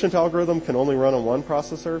your efficient algorithm can only run on one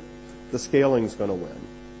processor, the scaling's going to win.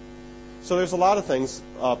 So there's a lot of things,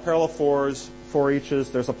 parallel fors, for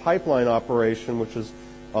eaches. There's a pipeline operation, which is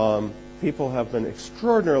people have been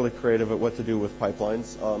extraordinarily creative at what to do with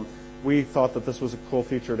pipelines. We thought that this was a cool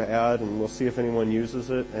feature to add, and we'll see if anyone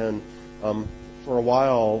uses it. And for a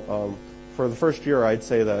while, for the first year, I'd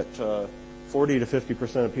say that 40 to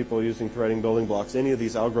 50% of people using threading building blocks, any of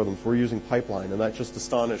these algorithms, were using pipeline, and that just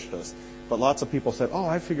astonished us. But lots of people said, oh,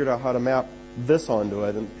 I figured out how to map this onto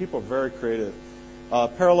it, and people are very creative.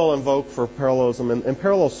 Parallel invoke for parallelism, and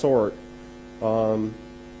parallel sort. So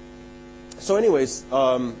anyways,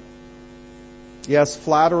 yes,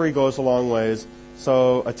 flattery goes a long ways.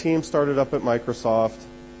 So a team started up at Microsoft,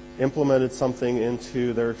 implemented something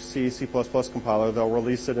into their C++ compiler. They'll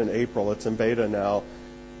release it in April. It's in beta now.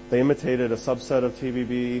 They imitated a subset of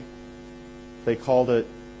TBB. They called it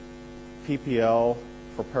PPL,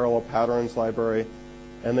 for Parallel Patterns Library.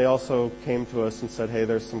 And they also came to us and said, hey,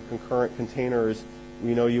 there's some concurrent containers.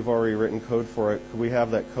 We know you've already written code for it. Could we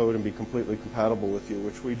have that code and be completely compatible with you,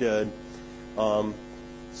 which we did.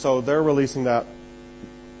 So they're releasing that.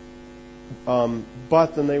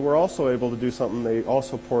 But then they were also able to do something. They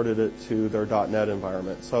also ported it to their .NET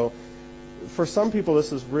environment. So for some people,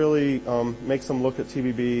 this is really makes them look at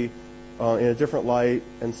TBB in a different light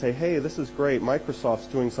and say, hey, this is great. Microsoft's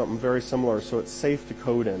doing something very similar, so it's safe to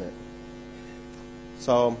code in it.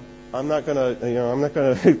 So I'm not going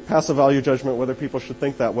to pass a value judgment whether people should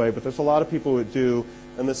think that way, but there's a lot of people who do,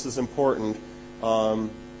 and this is important.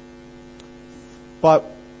 But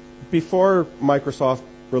before Microsoft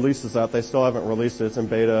releases that, they still haven't released it. It's in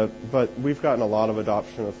beta, but we've gotten a lot of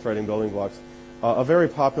adoption of threading building blocks. A very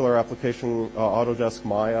popular application, Autodesk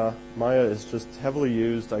Maya. Maya is just heavily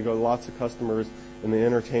used. I go to lots of customers in the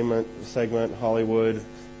entertainment segment, Hollywood,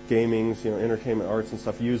 gaming, entertainment, arts and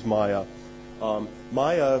stuff, use Maya.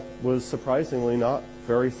 Maya was surprisingly not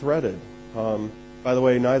very threaded. By the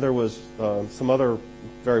way, neither was some other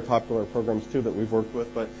very popular programs too that we've worked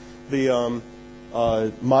with, but the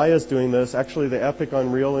Maya's doing this. Actually, the Epic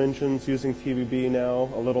Unreal Engine's using TBB now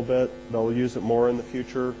a little bit. They'll use it more in the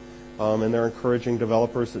future, and they're encouraging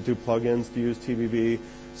developers that do plugins to use TBB.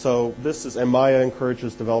 So and Maya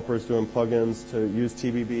encourages developers doing plugins to use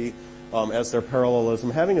TBB as their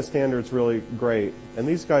parallelism. Having a standard is really great, and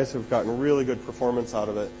these guys have gotten really good performance out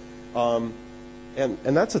of it.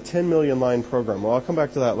 And that's a 10 million line program. Well, I'll come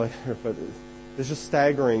back to that later, but it's just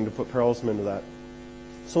staggering to put parallelism into that.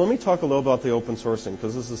 So let me talk a little about the open sourcing,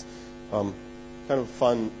 because this is kind of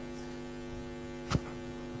fun.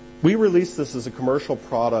 We released this as a commercial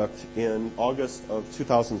product in August of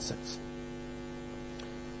 2006.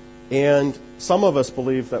 And some of us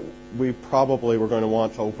believe that we probably were going to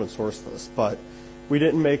want to open source this, but we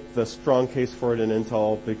didn't make the strong case for it in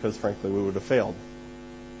Intel because, frankly, we would have failed.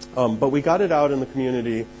 But we got it out in the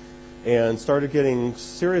community and started getting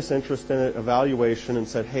serious interest in it, evaluation, and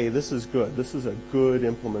said, hey, this is good. This is a good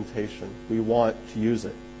implementation. We want to use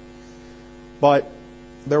it. But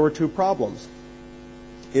there were two problems.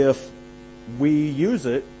 If we use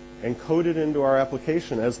it and code it into our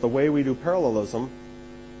application as the way we do parallelism,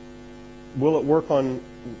 will it work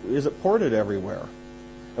is it ported everywhere?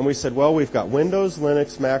 And we said, well, we've got Windows,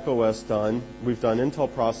 Linux, Mac OS done. We've done Intel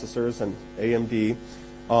processors and AMD.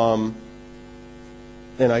 and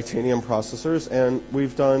Itanium processors, and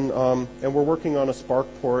we've done, and we're working on a SPARC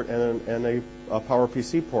port and a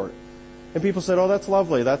PowerPC port. And people said, "Oh, that's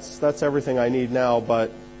lovely. That's everything I need now.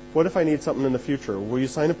 But what if I need something in the future? Will you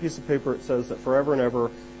sign a piece of paper that says that forever and ever,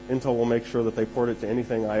 Intel will make sure that they port it to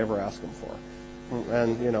anything I ever ask them for?"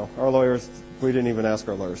 And our lawyers, we didn't even ask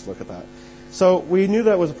our lawyers to look at that. So we knew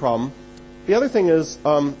that was a problem. The other thing is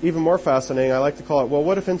even more fascinating. I like to call it, well,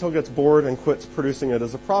 what if Intel gets bored and quits producing it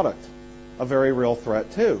as a product? A very real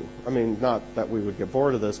threat too. I mean, not that we would get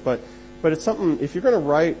bored of this, but it's something. If you're going to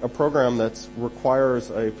write a program that requires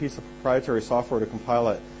a piece of proprietary software to compile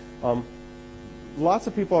it, lots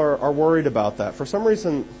of people are worried about that. For some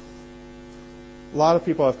reason, a lot of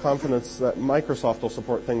people have confidence that Microsoft will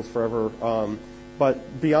support things forever,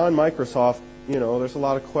 but beyond Microsoft, there's a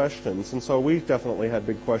lot of questions, and so we definitely had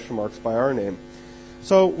big question marks by our name.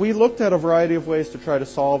 So we looked at a variety of ways to try to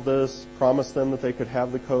solve this, promised them that they could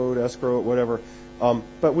have the code, escrow it, whatever.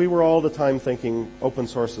 But we were all the time thinking open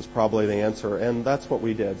source is probably the answer, and that's what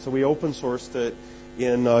we did. So we open sourced it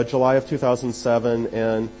in July of 2007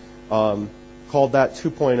 and called that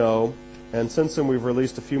 2.0. And since then, we've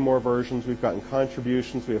released a few more versions. We've gotten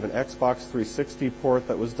contributions. We have an Xbox 360 port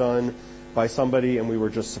that was done by somebody, and we were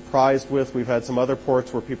just surprised with. We've had some other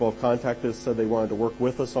ports where people have contacted us, said they wanted to work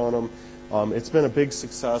with us on them. It's been a big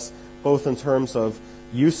success, both in terms of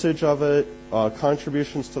usage of it,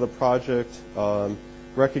 contributions to the project,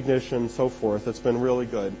 recognition, so forth. It's been really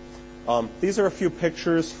good. These are a few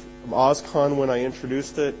pictures from OSCON when I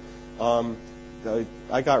introduced it.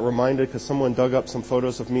 I got reminded because someone dug up some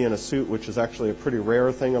photos of me in a suit, which is actually a pretty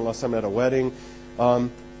rare thing unless I'm at a wedding.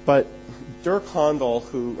 But Dirk Hondel,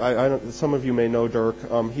 who some of you may know Dirk,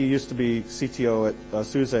 he used to be CTO at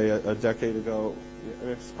SUSE a decade ago.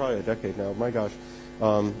 It's probably a decade now. My gosh.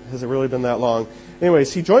 Has it really been that long?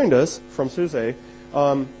 Anyways, he joined us from SUSE.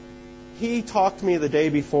 He talked me the day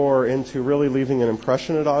before into really leaving an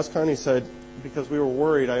impression at OSCON. He said, because we were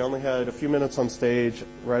worried, I only had a few minutes on stage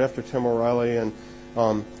right after Tim O'Reilly, and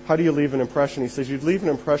how do you leave an impression? He says, you'd leave an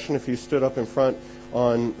impression if you stood up in front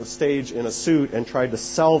on the stage in a suit and tried to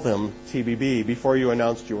sell them TBB before you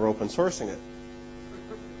announced you were open sourcing it.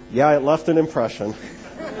 Yeah, it left an impression.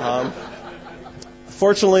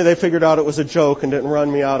 Fortunately, they figured out it was a joke and didn't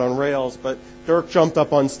run me out on rails, but Dirk jumped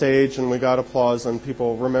up on stage and we got applause and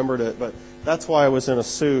people remembered it, but that's why I was in a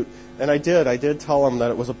suit. And I did tell them that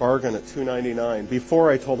it was a bargain at $2.99 before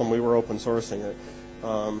I told them we were open sourcing it.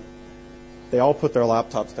 They all put their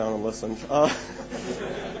laptops down and listened.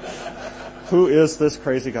 Who is this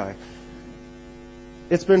crazy guy?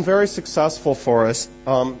 It's been very successful for us.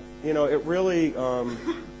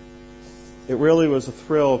 It really was a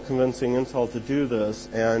thrill convincing Intel to do this.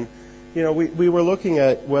 And, we were looking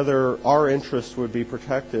at whether our interests would be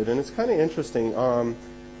protected. And it's kind of interesting.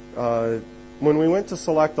 When we went to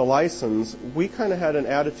select a license, we kind of had an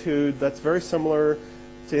attitude that's very similar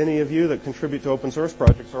to any of you that contribute to open source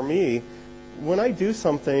projects or me. When I do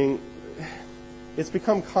something, it's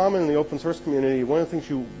become common in the open source community. One of the things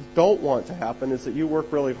you don't want to happen is that you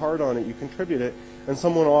work really hard on it, you contribute it, and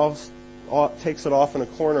someone else takes it off in a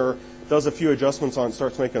corner, does a few adjustments on it,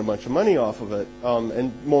 starts making a bunch of money off of it,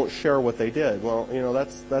 and won't share what they did. Well,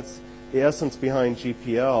 that's the essence behind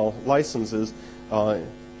GPL licenses.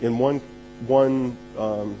 In one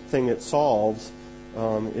thing it solves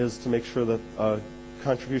is to make sure that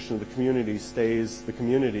contribution to the community stays the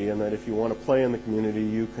community, and that if you want to play in the community,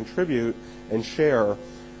 you contribute and share.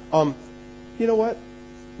 You know what?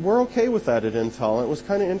 We're okay with that at Intel. It was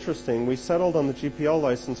kind of interesting. We settled on the GPL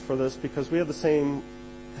license for this because we had the same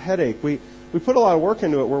headache. We put a lot of work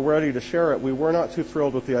into it. We're ready to share it. We were not too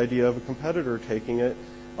thrilled with the idea of a competitor taking it,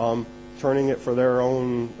 turning it for their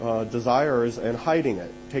own desires and hiding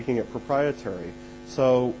it, taking it proprietary.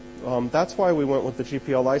 So that's why we went with the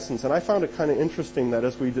GPL license. And I found it kind of interesting that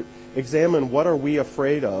as we examine what are we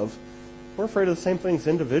afraid of, we're afraid of the same things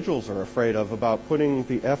individuals are afraid of, about putting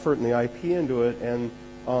the effort and the IP into it. And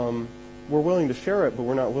we're willing to share it, but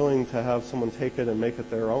we're not willing to have someone take it and make it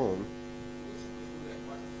their own.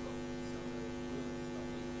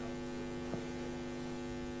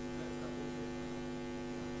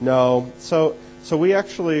 No. So we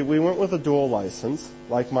went with a dual license,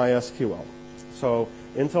 like MySQL. So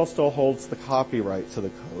Intel still holds the copyright to the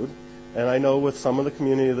code. And I know with some of the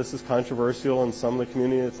community this is controversial, and some of the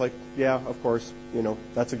community it's like, yeah, of course,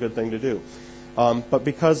 that's a good thing to do. But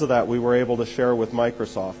because of that, we were able to share with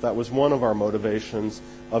Microsoft. That was one of our motivations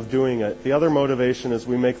of doing it. The other motivation is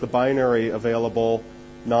we make the binary available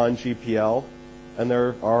non-GPL. And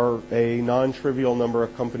there are a non-trivial number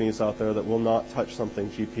of companies out there that will not touch something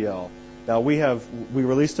GPL. Now we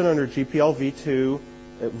released it under GPL v2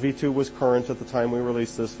 V2 was current at the time we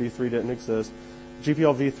released this. V3 didn't exist.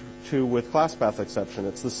 GPL V2 with class path exception.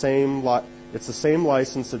 It's the same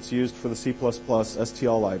license that's used for the C++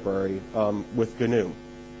 STL library with GNU.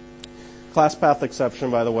 Class path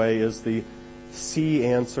exception, by the way, is the C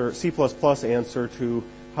answer to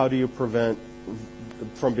how do you prevent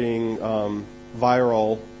from being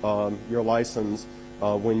viral your license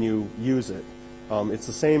when you use it. It's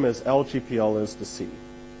the same as LGPL is to C.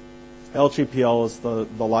 LGPL is the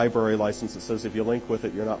library license that says if you link with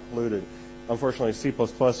it, you're not polluted. Unfortunately, C++,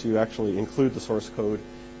 you actually include the source code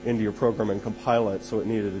into your program and compile it, so it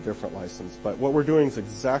needed a different license. But what we're doing is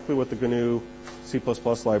exactly what the GNU C++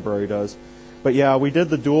 library does. But yeah, we did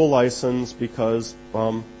the dual license because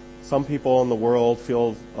some people in the world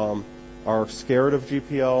are scared of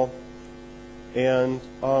GPL, and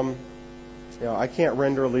I can't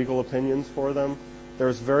render legal opinions for them.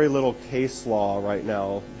 There's very little case law right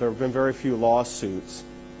now. There have been very few lawsuits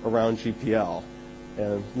around GPL.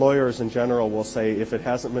 And lawyers in general will say if it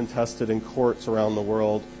hasn't been tested in courts around the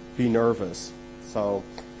world, be nervous. So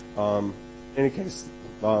in any case,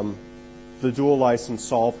 the dual license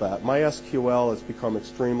solved that. MySQL has become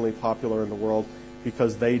extremely popular in the world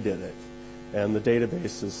because they did it. And the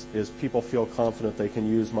database is people feel confident they can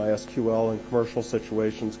use MySQL in commercial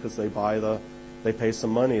situations because they pay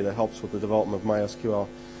some money that helps with the development of MySQL.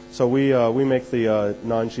 So we make the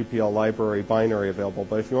non-GPL library binary available.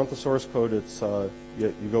 But if you want the source code, it's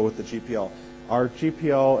you go with the GPL. Our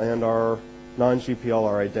GPL and our non-GPL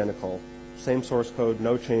are identical. Same source code,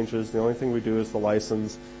 no changes. The only thing we do is the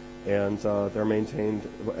license, and they're maintained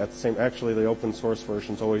at the same. Actually, the open source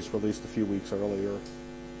version is always released a few weeks earlier.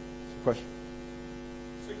 Question?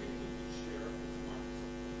 So can you share with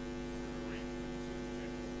Microsoft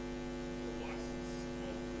the license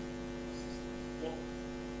of the systems? What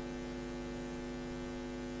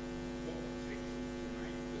protections will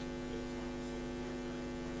make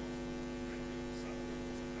that Microsoft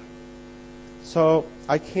So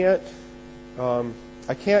I can't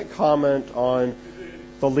comment on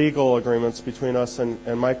the legal agreements between us and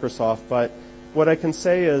Microsoft, but what I can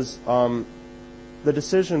say is the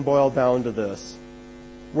decision boiled down to this.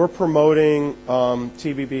 We're promoting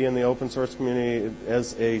TBB in the open source community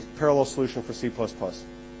as a parallel solution for C++.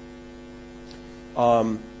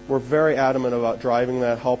 We're very adamant about driving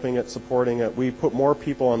that, helping it, supporting it. We put more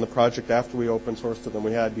people on the project after we open sourced it than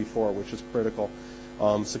we had before, which is critical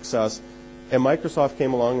success. And Microsoft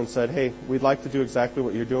came along and said, "Hey, we'd like to do exactly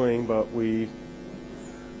what you're doing, but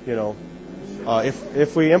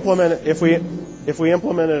if we implement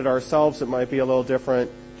it ourselves, it might be a little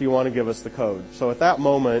different. Do you want to give us the code?" So at that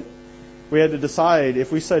moment, we had to decide.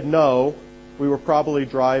 If we said no, we were probably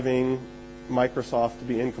driving Microsoft to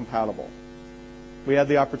be incompatible. We had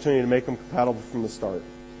the opportunity to make them compatible from the start.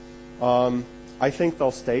 I think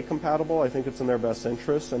they'll stay compatible. I think it's in their best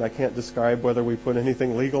interest, and I can't describe whether we put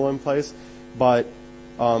anything legal in place, but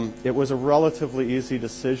it was a relatively easy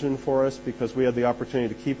decision for us because we had the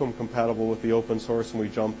opportunity to keep them compatible with the open source, and we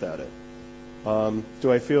jumped at it.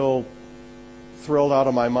 Do I feel thrilled out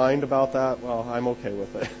of my mind about that? Well, I'm okay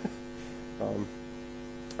with it.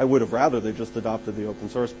 I would have rather they just adopted the open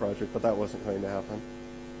source project, but that wasn't going to happen.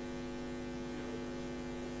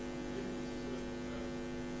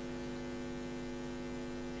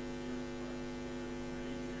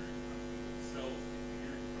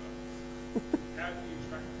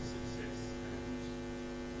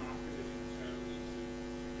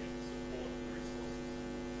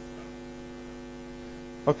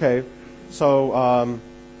 Okay, so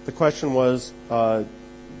the question was, our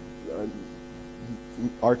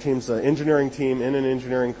team's an engineering team in an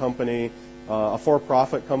engineering company, a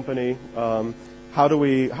for-profit company. How do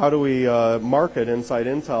we market inside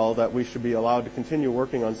Intel that we should be allowed to continue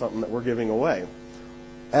working on something that we're giving away?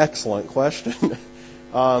 Excellent question.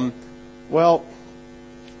 Well,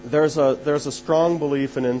 there's a strong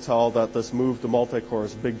belief in Intel that this move to multi-core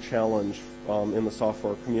is a big challenge in the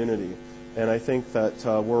software community. And I think that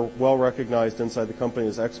we're well recognized inside the company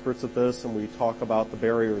as experts at this, and we talk about the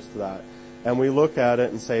barriers to that. And we look at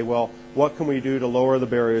it and say, well, what can we do to lower the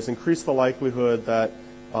barriers, increase the likelihood that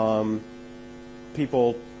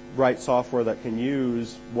people write software that can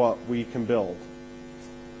use what we can build?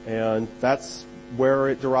 And that's where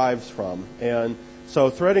it derives from. And so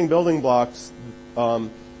threading building blocks, the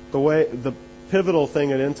pivotal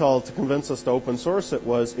thing at Intel to convince us to open source it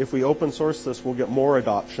was, if we open source this, we'll get more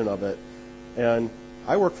adoption of it. And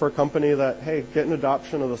I work for a company that, hey, getting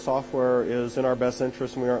adoption of the software is in our best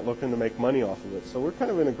interest, and we aren't looking to make money off of it. So we're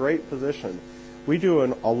kind of in a great position. We do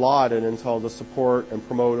a lot at Intel to support and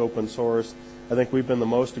promote open source. I think we've been the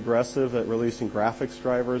most aggressive at releasing graphics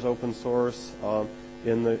drivers open source.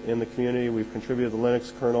 in the community. We've contributed the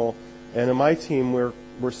Linux kernel, and in my team, we're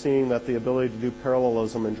seeing that the ability to do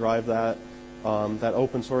parallelism and drive that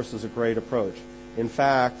open source is a great approach. In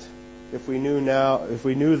fact, if we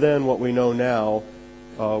knew then what we know now,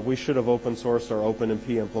 we should have open sourced our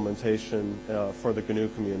OpenMP implementation for the GNU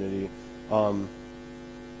community.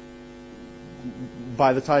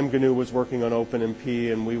 By the time GNU was working on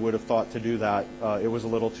OpenMP and we would have thought to do that, it was a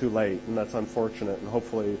little too late, and that's unfortunate. And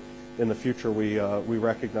hopefully, in the future, we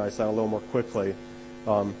recognize that a little more quickly.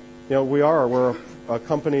 We're a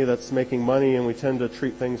company that's making money, and we tend to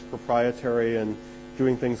treat things proprietary, and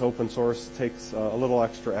doing things open source takes a little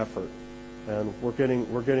extra effort. And we're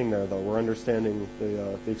getting there, though. We're understanding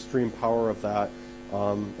the extreme power of that,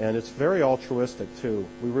 and it's very altruistic too.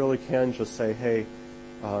 We really can just say, hey,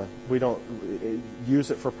 we don't use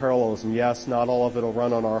it for parallelism. Yes, not all of it will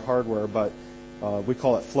run on our hardware, but we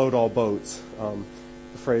call it float all boats.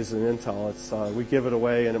 The phrase in Intel. It's we give it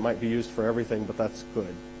away, and it might be used for everything, but that's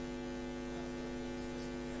good.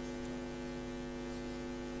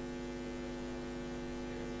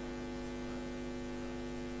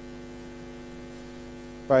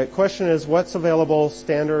 Right. Question is, what's available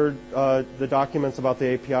standard, the documents about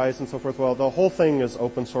the APIs and so forth? Well, the whole thing is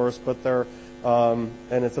open source, but they're, and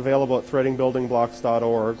it's available at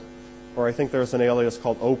threadingbuildingblocks.org, or I think there's an alias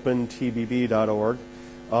called opentbb.org.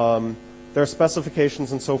 There are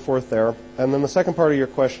specifications and so forth there. And then the second part of your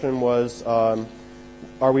question was,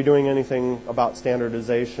 are we doing anything about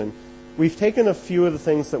standardization? We've taken a few of the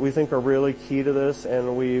things that we think are really key to this,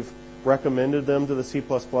 and we've recommended them to the C++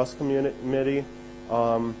 committee.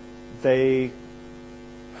 I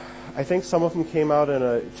think some of them came out in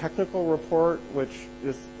a technical report, which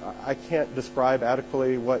is, I can't describe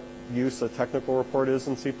adequately what use a technical report is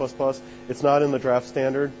in C++. It's not in the draft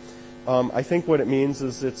standard. I think what it means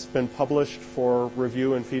is it's been published for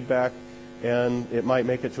review and feedback, and it might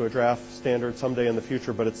make it to a draft standard someday in the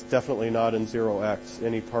future, but it's definitely not in 0x,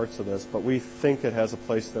 any parts of this. But we think it has a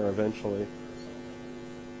place there eventually.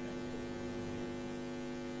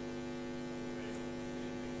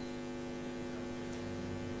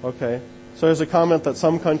 Okay. So there's a comment that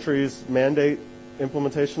some countries mandate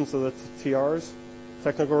implementations of the TRs,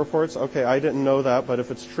 technical reports. Okay, I didn't know that, but if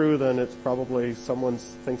it's true, then it's probably someone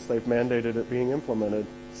thinks they've mandated it being implemented,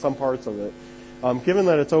 some parts of it. Given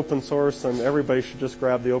that it's open source and everybody should just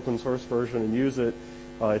grab the open source version and use it,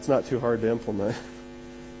 it's not too hard to implement.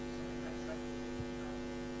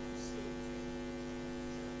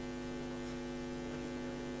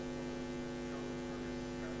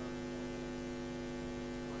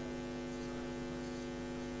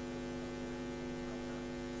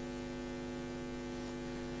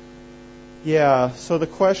 Yeah, so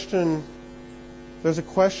there's a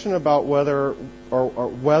question about whether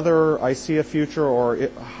I see a future, or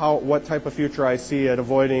what type of future I see at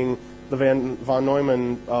avoiding the von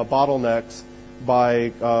Neumann bottlenecks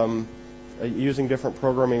by using different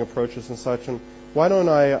programming approaches and such. And why don't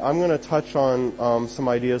I'm going to touch on some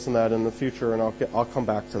ideas in that in the future, and I'll come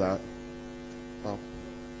back to that. Oh.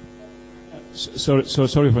 So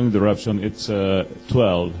sorry for the interruption. It's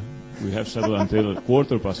 12. We have settled until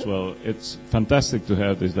 12:15. It's fantastic to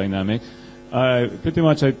have this dynamic. Pretty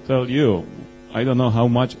much I tell you, I don't know how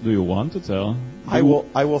much do you want to tell? I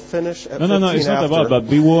will finish at 15 No, it's not after. about, but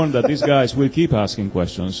be warned that these guys will keep asking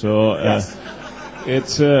questions. So yes.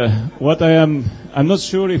 It's I'm not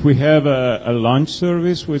sure if we have a lunch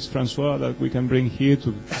service with Francois that we can bring here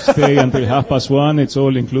to stay until 1:30. It's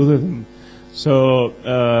all included. So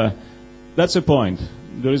that's the point.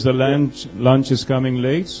 There is the lunch. Lunch is coming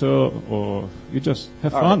late, or you just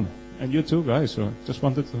have fun, and you too, guys. So just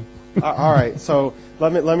wanted to. All right. So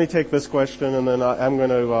let me take this question, and then I'm going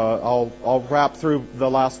to I'll wrap through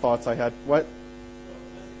the last thoughts I had. What?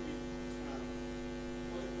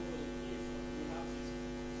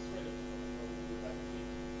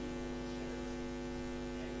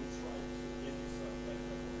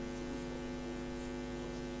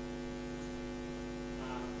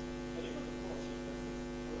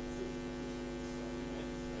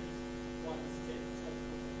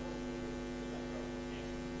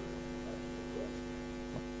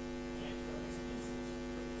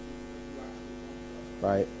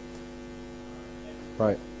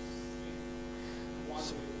 Right.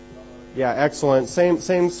 Yeah, excellent.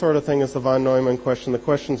 Same sort of thing as the von Neumann question. The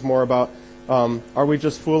question's more about, are we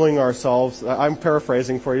just fooling ourselves? I'm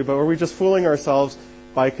paraphrasing for you, but are we just fooling ourselves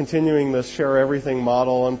by continuing this share everything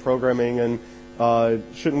model on programming, and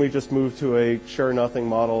shouldn't we just move to a share nothing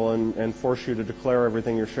model and force you to declare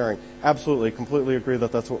everything you're sharing? Absolutely, completely agree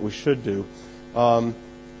that that's what we should do.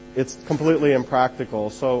 It's completely impractical.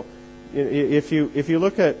 So if you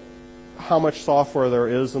look at how much software there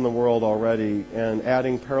is in the world already and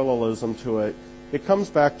adding parallelism to it, it comes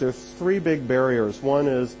back to three big barriers. One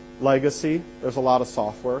is legacy. There's a lot of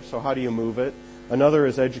software, so how do you move it? Another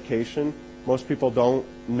is education. Most people don't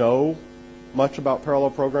know much about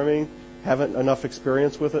parallel programming, haven't enough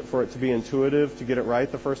experience with it for it to be intuitive, to get it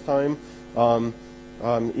right the first time.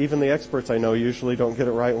 Even the experts I know usually don't get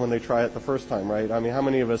it right when they try it the first time, right? I mean, how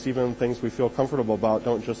many of us, even things we feel comfortable about,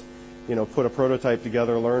 don't just, put a prototype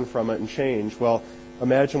together, learn from it, and change? Well,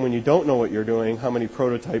 imagine when you don't know what you're doing, how many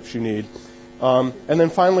prototypes you need. And then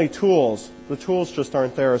finally, tools. The tools just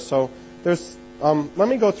aren't there. So there's, let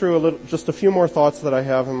me go through just a few more thoughts that I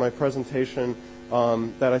have in my presentation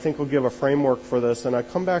that I think will give a framework for this. And I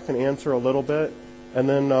come back and answer a little bit. And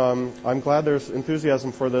then I'm glad there's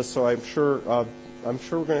enthusiasm for this, so I'm sure we're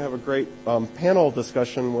going to have a great panel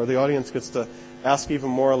discussion where the audience gets to ask even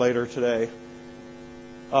more later today.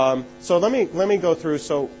 So let me go through.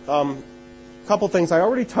 So a couple things. I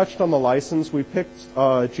already touched on the license. We picked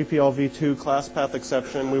GPL v2 class path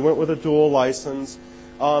exception. We went with a dual license.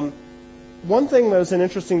 One thing that was an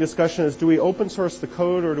interesting discussion is, do we open source the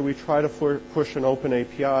code or do we try to push an open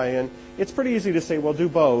API? And it's pretty easy to say, well, do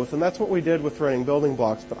both. And that's what we did with threading building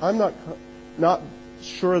blocks. But I'm not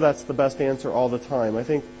sure that's the best answer all the time. I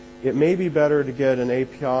think it may be better to get an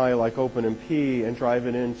API like OpenMP and drive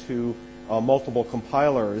it into multiple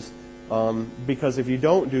compilers, because if you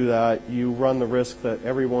don't do that, you run the risk that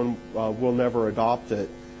everyone will never adopt it.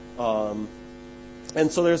 And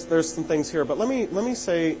so there's some things here. But let me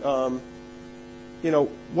say,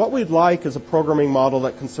 what we'd like is a programming model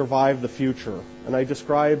that can survive the future. And I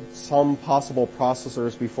described some possible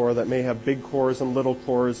processors before that may have big cores and little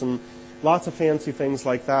cores and lots of fancy things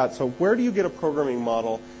like that. So where do you get a programming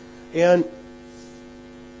model? And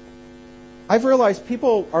I've realized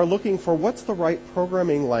people are looking for what's the right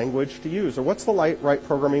programming language to use, or what's the right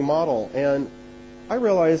programming model. And I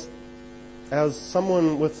realized, as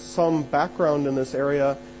someone with some background in this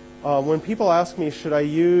area, when people ask me, should I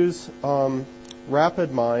use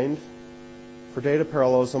RapidMind for data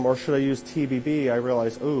parallelism or should I use TBB, I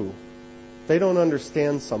realize, they don't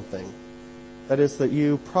understand something. That is that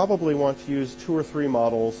you probably want to use 2 or 3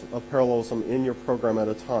 models of parallelism in your program at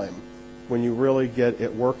a time when you really get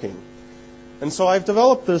it working. And so I've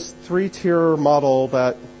developed this 3-tier model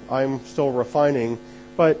that I'm still refining,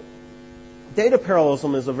 but data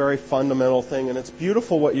parallelism is a very fundamental thing, and it's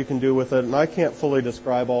beautiful what you can do with it, and I can't fully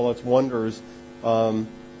describe all its wonders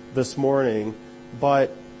this morning,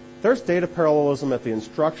 but there's data parallelism at the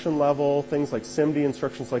instruction level, things like SIMD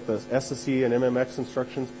instructions like the SSE and MMX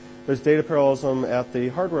instructions. There's data parallelism at the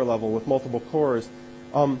hardware level with multiple cores.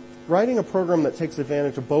 Writing a program that takes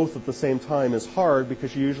advantage of both at the same time is hard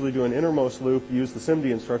because you usually do an innermost loop, use the SIMD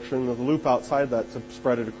instruction, and the loop outside that to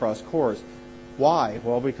spread it across cores. Why?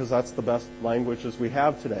 Well, because that's the best languages we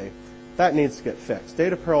have today. That needs to get fixed.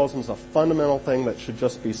 Data parallelism is a fundamental thing that should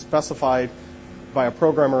just be specified by a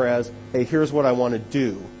programmer as, hey, here's what I want to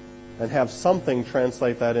do, and have something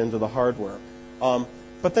translate that into the hardware.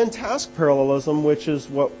 But then task parallelism, which is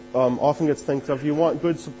what often gets think of, you want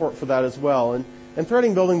good support for that as well. And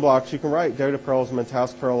threading building blocks, you can write data parallelism and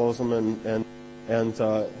task parallelism and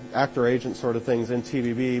actor agent sort of things in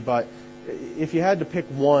TBB, but if you had to pick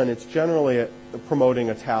one, it's generally promoting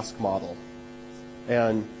a task model.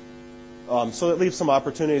 And so it leaves some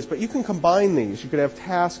opportunities, but you can combine these. You could have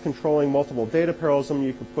tasks controlling multiple data parallelism.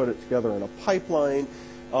 You could put it together in a pipeline.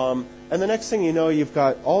 And the next thing you know, you've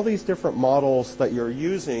got all these different models that you're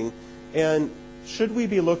using. And should we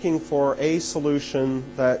be looking for a solution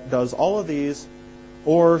that does all of these,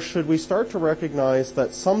 or should we start to recognize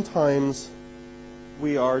that sometimes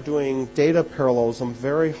we are doing data parallelism,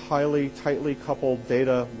 very highly, tightly coupled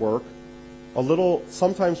data work.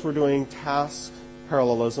 Sometimes we're doing task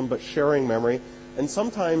parallelism, but sharing memory. And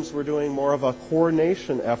sometimes we're doing more of a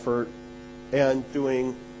coordination effort and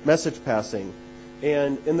doing message passing.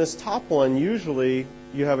 And in this top one, usually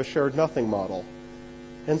you have a shared nothing model.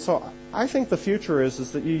 And so I think the future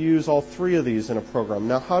is that you use all 3 of these in a program.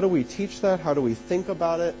 Now, how do we teach that? How do we think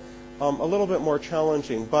about it? A little bit more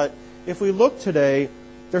challenging. But if we look today,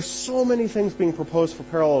 there's so many things being proposed for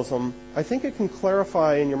parallelism. I think it can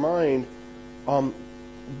clarify in your mind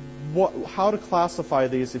how to classify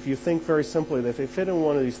these if you think very simply that they fit in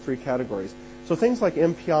one of these 3 categories. So things like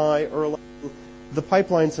MPI, Erlang, the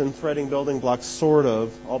pipelines and threading building blocks, sort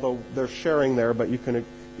of, although they're sharing there, but you can,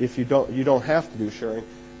 if you don't have to do sharing.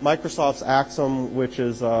 Microsoft's Axum, which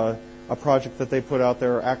is a project that they put out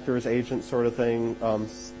there, actors, agent sort of thing.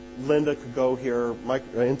 Lynda could go here.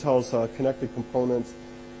 Intel's connected components.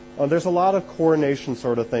 There's a lot of coordination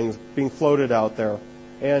sort of things being floated out there.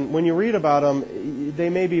 And when you read about them, they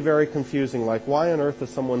may be very confusing, like why on earth is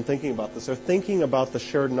someone thinking about this? They're thinking about the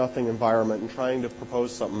shared nothing environment and trying to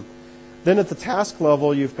propose something. Then at the task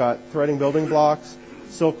level, you've got threading building blocks.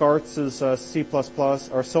 Silk Arts is C++,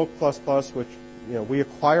 or Silk++, which we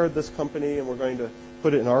acquired this company and we're going to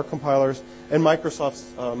put it in our compilers, and Microsoft's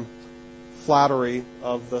flattery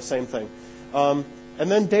of the same thing. And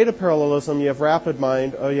then data parallelism, you have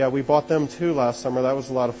RapidMind. Oh yeah, we bought them too last summer. That was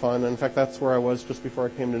a lot of fun. In fact, that's where I was just before I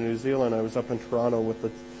came to New Zealand. I was up in Toronto with the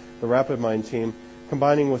RapidMind team,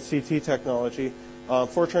 combining with CT technology,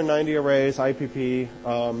 Fortran 90 arrays, IPP.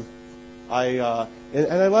 And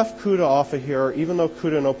I left CUDA off of here, even though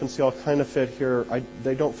CUDA and OpenCL kind of fit here.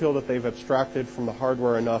 They don't feel that they've abstracted from the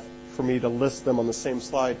hardware enough for me to list them on the same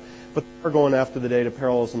slide, but they're going after the data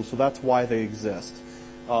parallelism, so that's why they exist.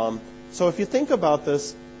 So if you think about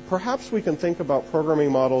this, perhaps we can think about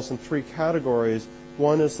programming models in three categories.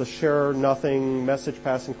 One is the share nothing message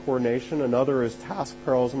passing coordination, another is task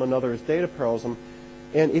parallelism, another is data parallelism.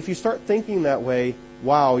 And if you start thinking that way,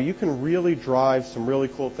 wow, you can really drive some really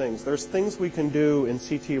cool things. There's things we can do in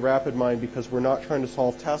CT RapidMind because we're not trying to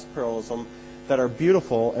solve task parallelism that are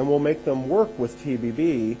beautiful, and we'll make them work with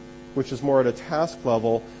TBB, which is more at a task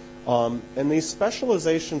level. And these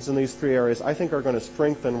specializations in these three areas, I think, are going to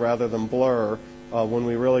strengthen rather than blur when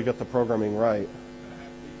we really get the programming right.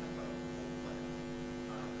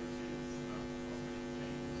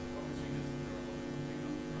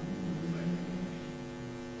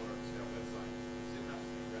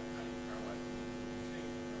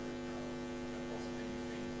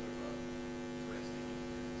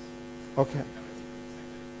 Okay.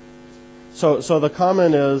 So the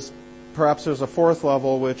comment is, perhaps there's a fourth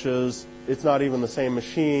level, which is it's not even the same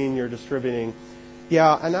machine you're distributing.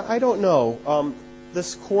 Yeah, and I don't know.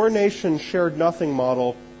 This coordination shared nothing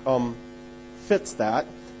model fits that.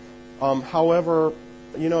 However,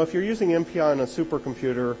 if you're using MPI on a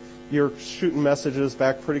supercomputer, you're shooting messages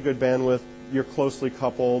back pretty good bandwidth. You're closely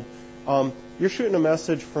coupled. You're shooting a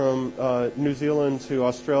message from New Zealand to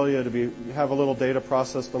Australia to have a little data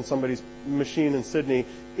processed on somebody's machine in Sydney.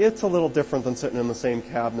 It's a little different than sitting in the same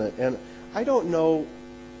cabinet. And I don't know.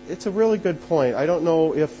 It's a really good point. I don't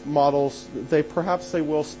know if models, perhaps they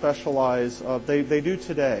will specialize. They do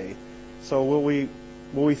today. So will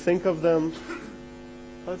we think of them?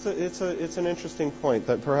 It's an interesting point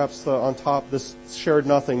that perhaps on top this shared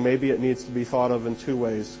nothing, maybe it needs to be thought of in two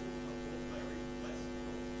ways.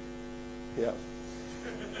 Yeah.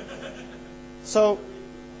 So,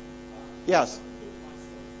 yes.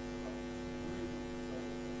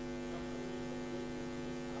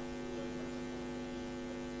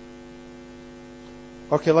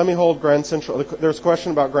 Okay, let me hold Grand Central. There's a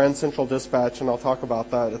question about Grand Central Dispatch, and I'll talk about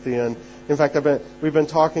that at the end. In fact, we've been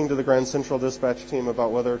talking to the Grand Central Dispatch team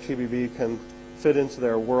about whether TBB can fit into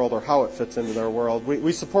their world or how it fits into their world.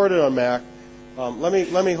 We support it on Mac. Let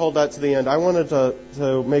me hold that to the end. I wanted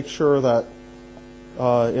to make sure that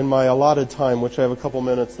in my allotted time, which I have a couple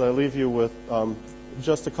minutes, that I leave you with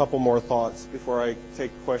just a couple more thoughts before I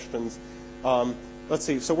take questions. Let's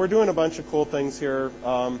see. So we're doing a bunch of cool things here.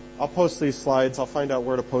 I'll post these slides. I'll find out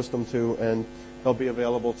where to post them to, and they'll be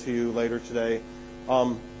available to you later today.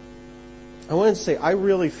 I wanted to say I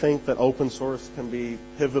really think that open source can be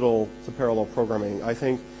pivotal to parallel programming. I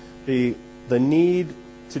think the need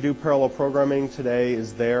to do parallel programming today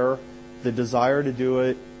is there, the desire to do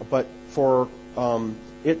it, but for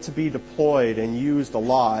it to be deployed and used a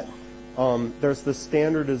lot, there's the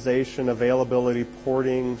standardization, availability,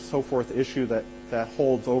 porting, so forth issue that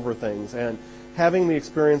holds over things. And having the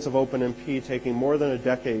experience of OpenMP taking more than a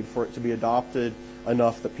decade for it to be adopted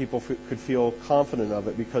enough that people could feel confident of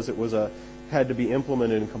it because it was had to be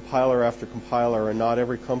implemented in compiler after compiler, and not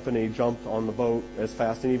every company jumped on the boat as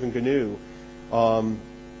fast, and even GNU.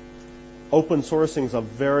 Open sourcing is a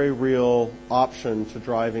very real option to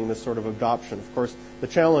driving this sort of adoption. Of course,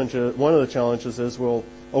 one of the challenges is we'll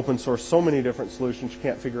open source so many different solutions you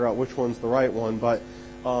can't figure out which one's the right one. But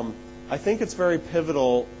I think it's very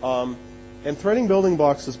pivotal. And threading building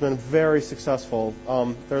blocks has been very successful.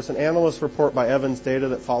 There's an analyst report by Evans Data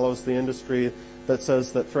that follows the industry that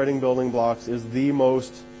says that threading building blocks is the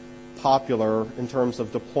most popular in terms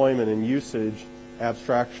of deployment and usage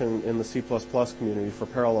abstraction in the C++ community for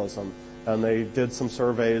parallelism. And they did some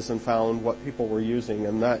surveys and found what people were using,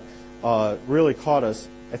 and that really caught us.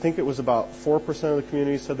 I think it was about 4% of the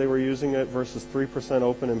community said they were using it versus 3%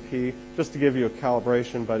 OpenMP, just to give you a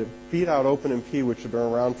calibration. But it beat out OpenMP, which had been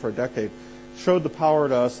around for a decade. Showed the power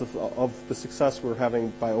to us of the success we're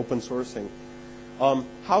having by open sourcing.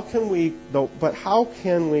 How can we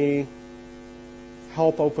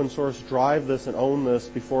help open source drive this and own this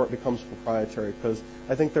before it becomes proprietary, because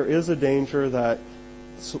I think there is a danger that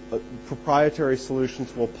proprietary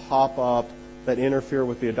solutions will pop up that interfere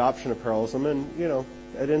with the adoption of parallelism. And,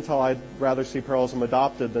 at Intel, I'd rather see parallelism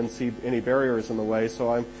adopted than see any barriers in the way.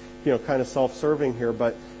 So I'm, kind of self-serving here.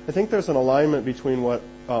 But I think there's an alignment between what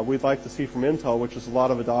we'd like to see from Intel, which is a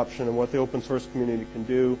lot of adoption, and what the open source community can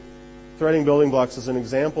do. Threading building blocks is an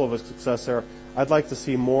example of a success there. I'd like to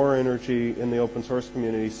see more energy in the open source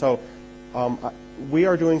community. So we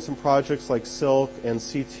are doing some projects like Silk and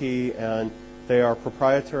CT, and they are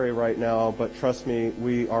proprietary right now, but trust me,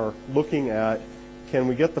 we are looking at, can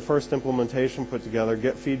we get the first implementation put together,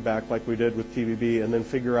 get feedback like we did with TBB, and then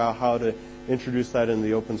figure out how to introduce that in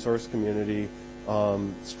the open source community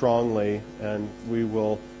strongly, and we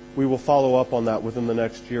will follow up on that within the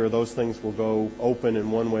next year. Those things will go open in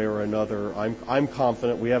one way or another. I'm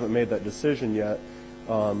confident. We haven't made that decision yet,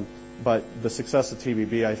 but the success of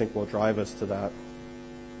TBB, I think, will drive us to that.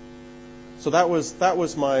 So that was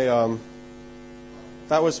my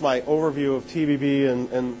overview of TBB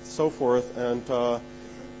and so forth. And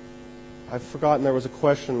I've forgotten there was a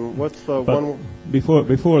question. What's the one? Before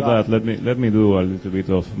that, let me do a little bit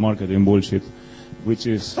of marketing bullshit, which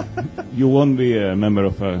is you won't be a member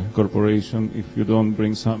of a corporation if you don't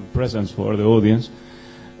bring some presents for the audience.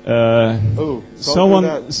 Oh, someone? Do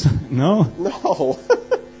that. No. No.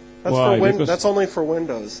 That's Why? That's only for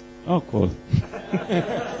Windows. Oh, cool.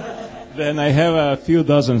 Then I have a few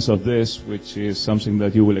dozens of this, which is something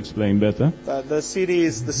that you will explain better. The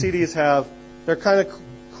CDs they're kind of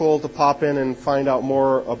cool to pop in and find out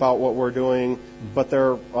more about what we're doing, but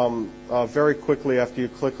they're very quickly after you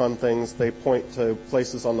click on things, they point to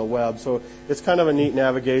places on the web. So it's kind of a neat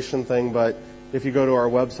navigation thing, but if you go to our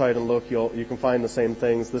website and look, you can find the same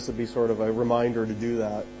things. This would be sort of a reminder to do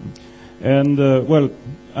that. And, well,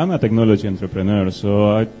 I'm a technology entrepreneur,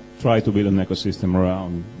 so I try to build an ecosystem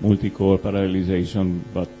around multi-core parallelization,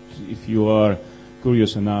 but if you are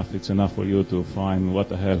curious enough, it's enough for you to find what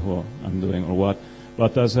the hell I'm doing or what.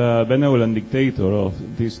 But as a benevolent dictator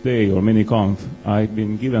of this day or mini-conf, I've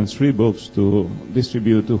been given 3 books to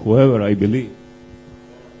distribute to whoever I believe.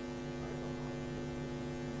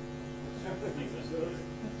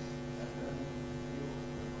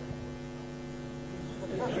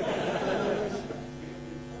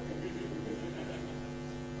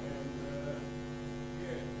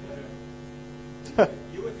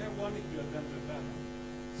 You would have one if you attend the panel.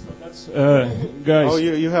 So that's, guys. Oh,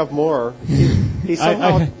 you have more. He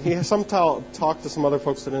somehow talked to some other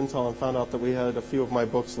folks at Intel and found out that we had a few of my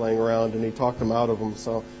books laying around, and he talked them out of them.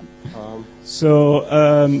 So,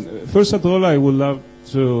 first of all, I would love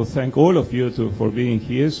to thank all of you for being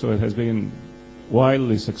here. So it has been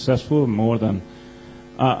wildly successful, more than.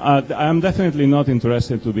 I'm definitely not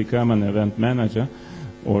interested to become an event manager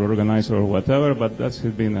or organizer or whatever, but that's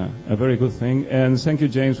been a very good thing. And thank you,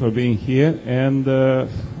 James, for being here. And the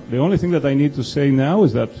only thing that I need to say now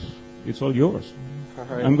is that it's all yours. All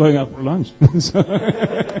right. I'm going out for lunch.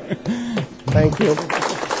 Thank you.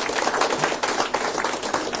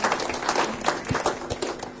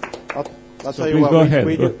 I'll tell you what.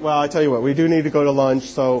 I tell you what. We do need to go to lunch.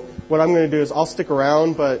 So what I'm going to do is I'll stick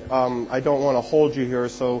around, but I don't want to hold you here.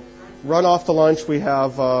 So run off to lunch. We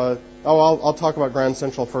have. I'll talk about Grand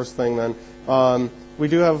Central first thing then. We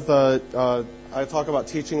do have I talk about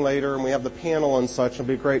teaching later, and we have the panel and such. It'll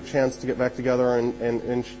be a great chance to get back together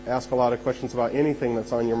and ask a lot of questions about anything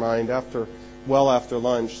that's on your mind after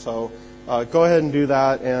lunch. So go ahead and do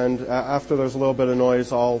that, and after there's a little bit of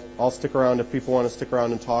noise, I'll stick around. If people want to stick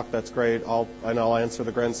around and talk, that's great. I'll answer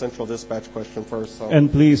the Grand Central Dispatch question first. So. And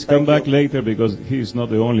please come back later, because he's not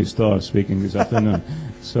the only star speaking this afternoon.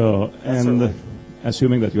 So, and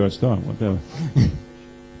assuming that you're a star, whatever.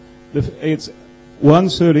 It's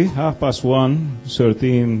 1:30, 1:30,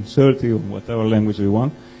 13:30, whatever language we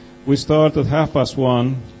want. We start at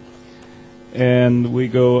 1:30, and we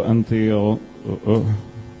go until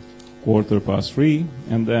 3:15,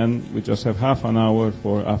 and then we just have half an hour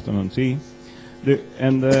for afternoon tea.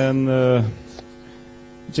 And then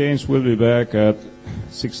James will be back at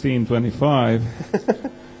 16:25.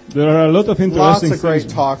 There are a lot of interesting lots of great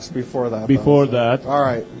things talks before that. That. All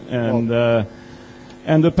right. And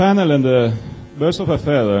the panel and the Birds of a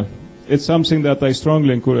Feather, it's something that I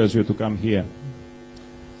strongly encourage you to come here.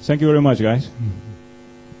 Thank you very much, guys.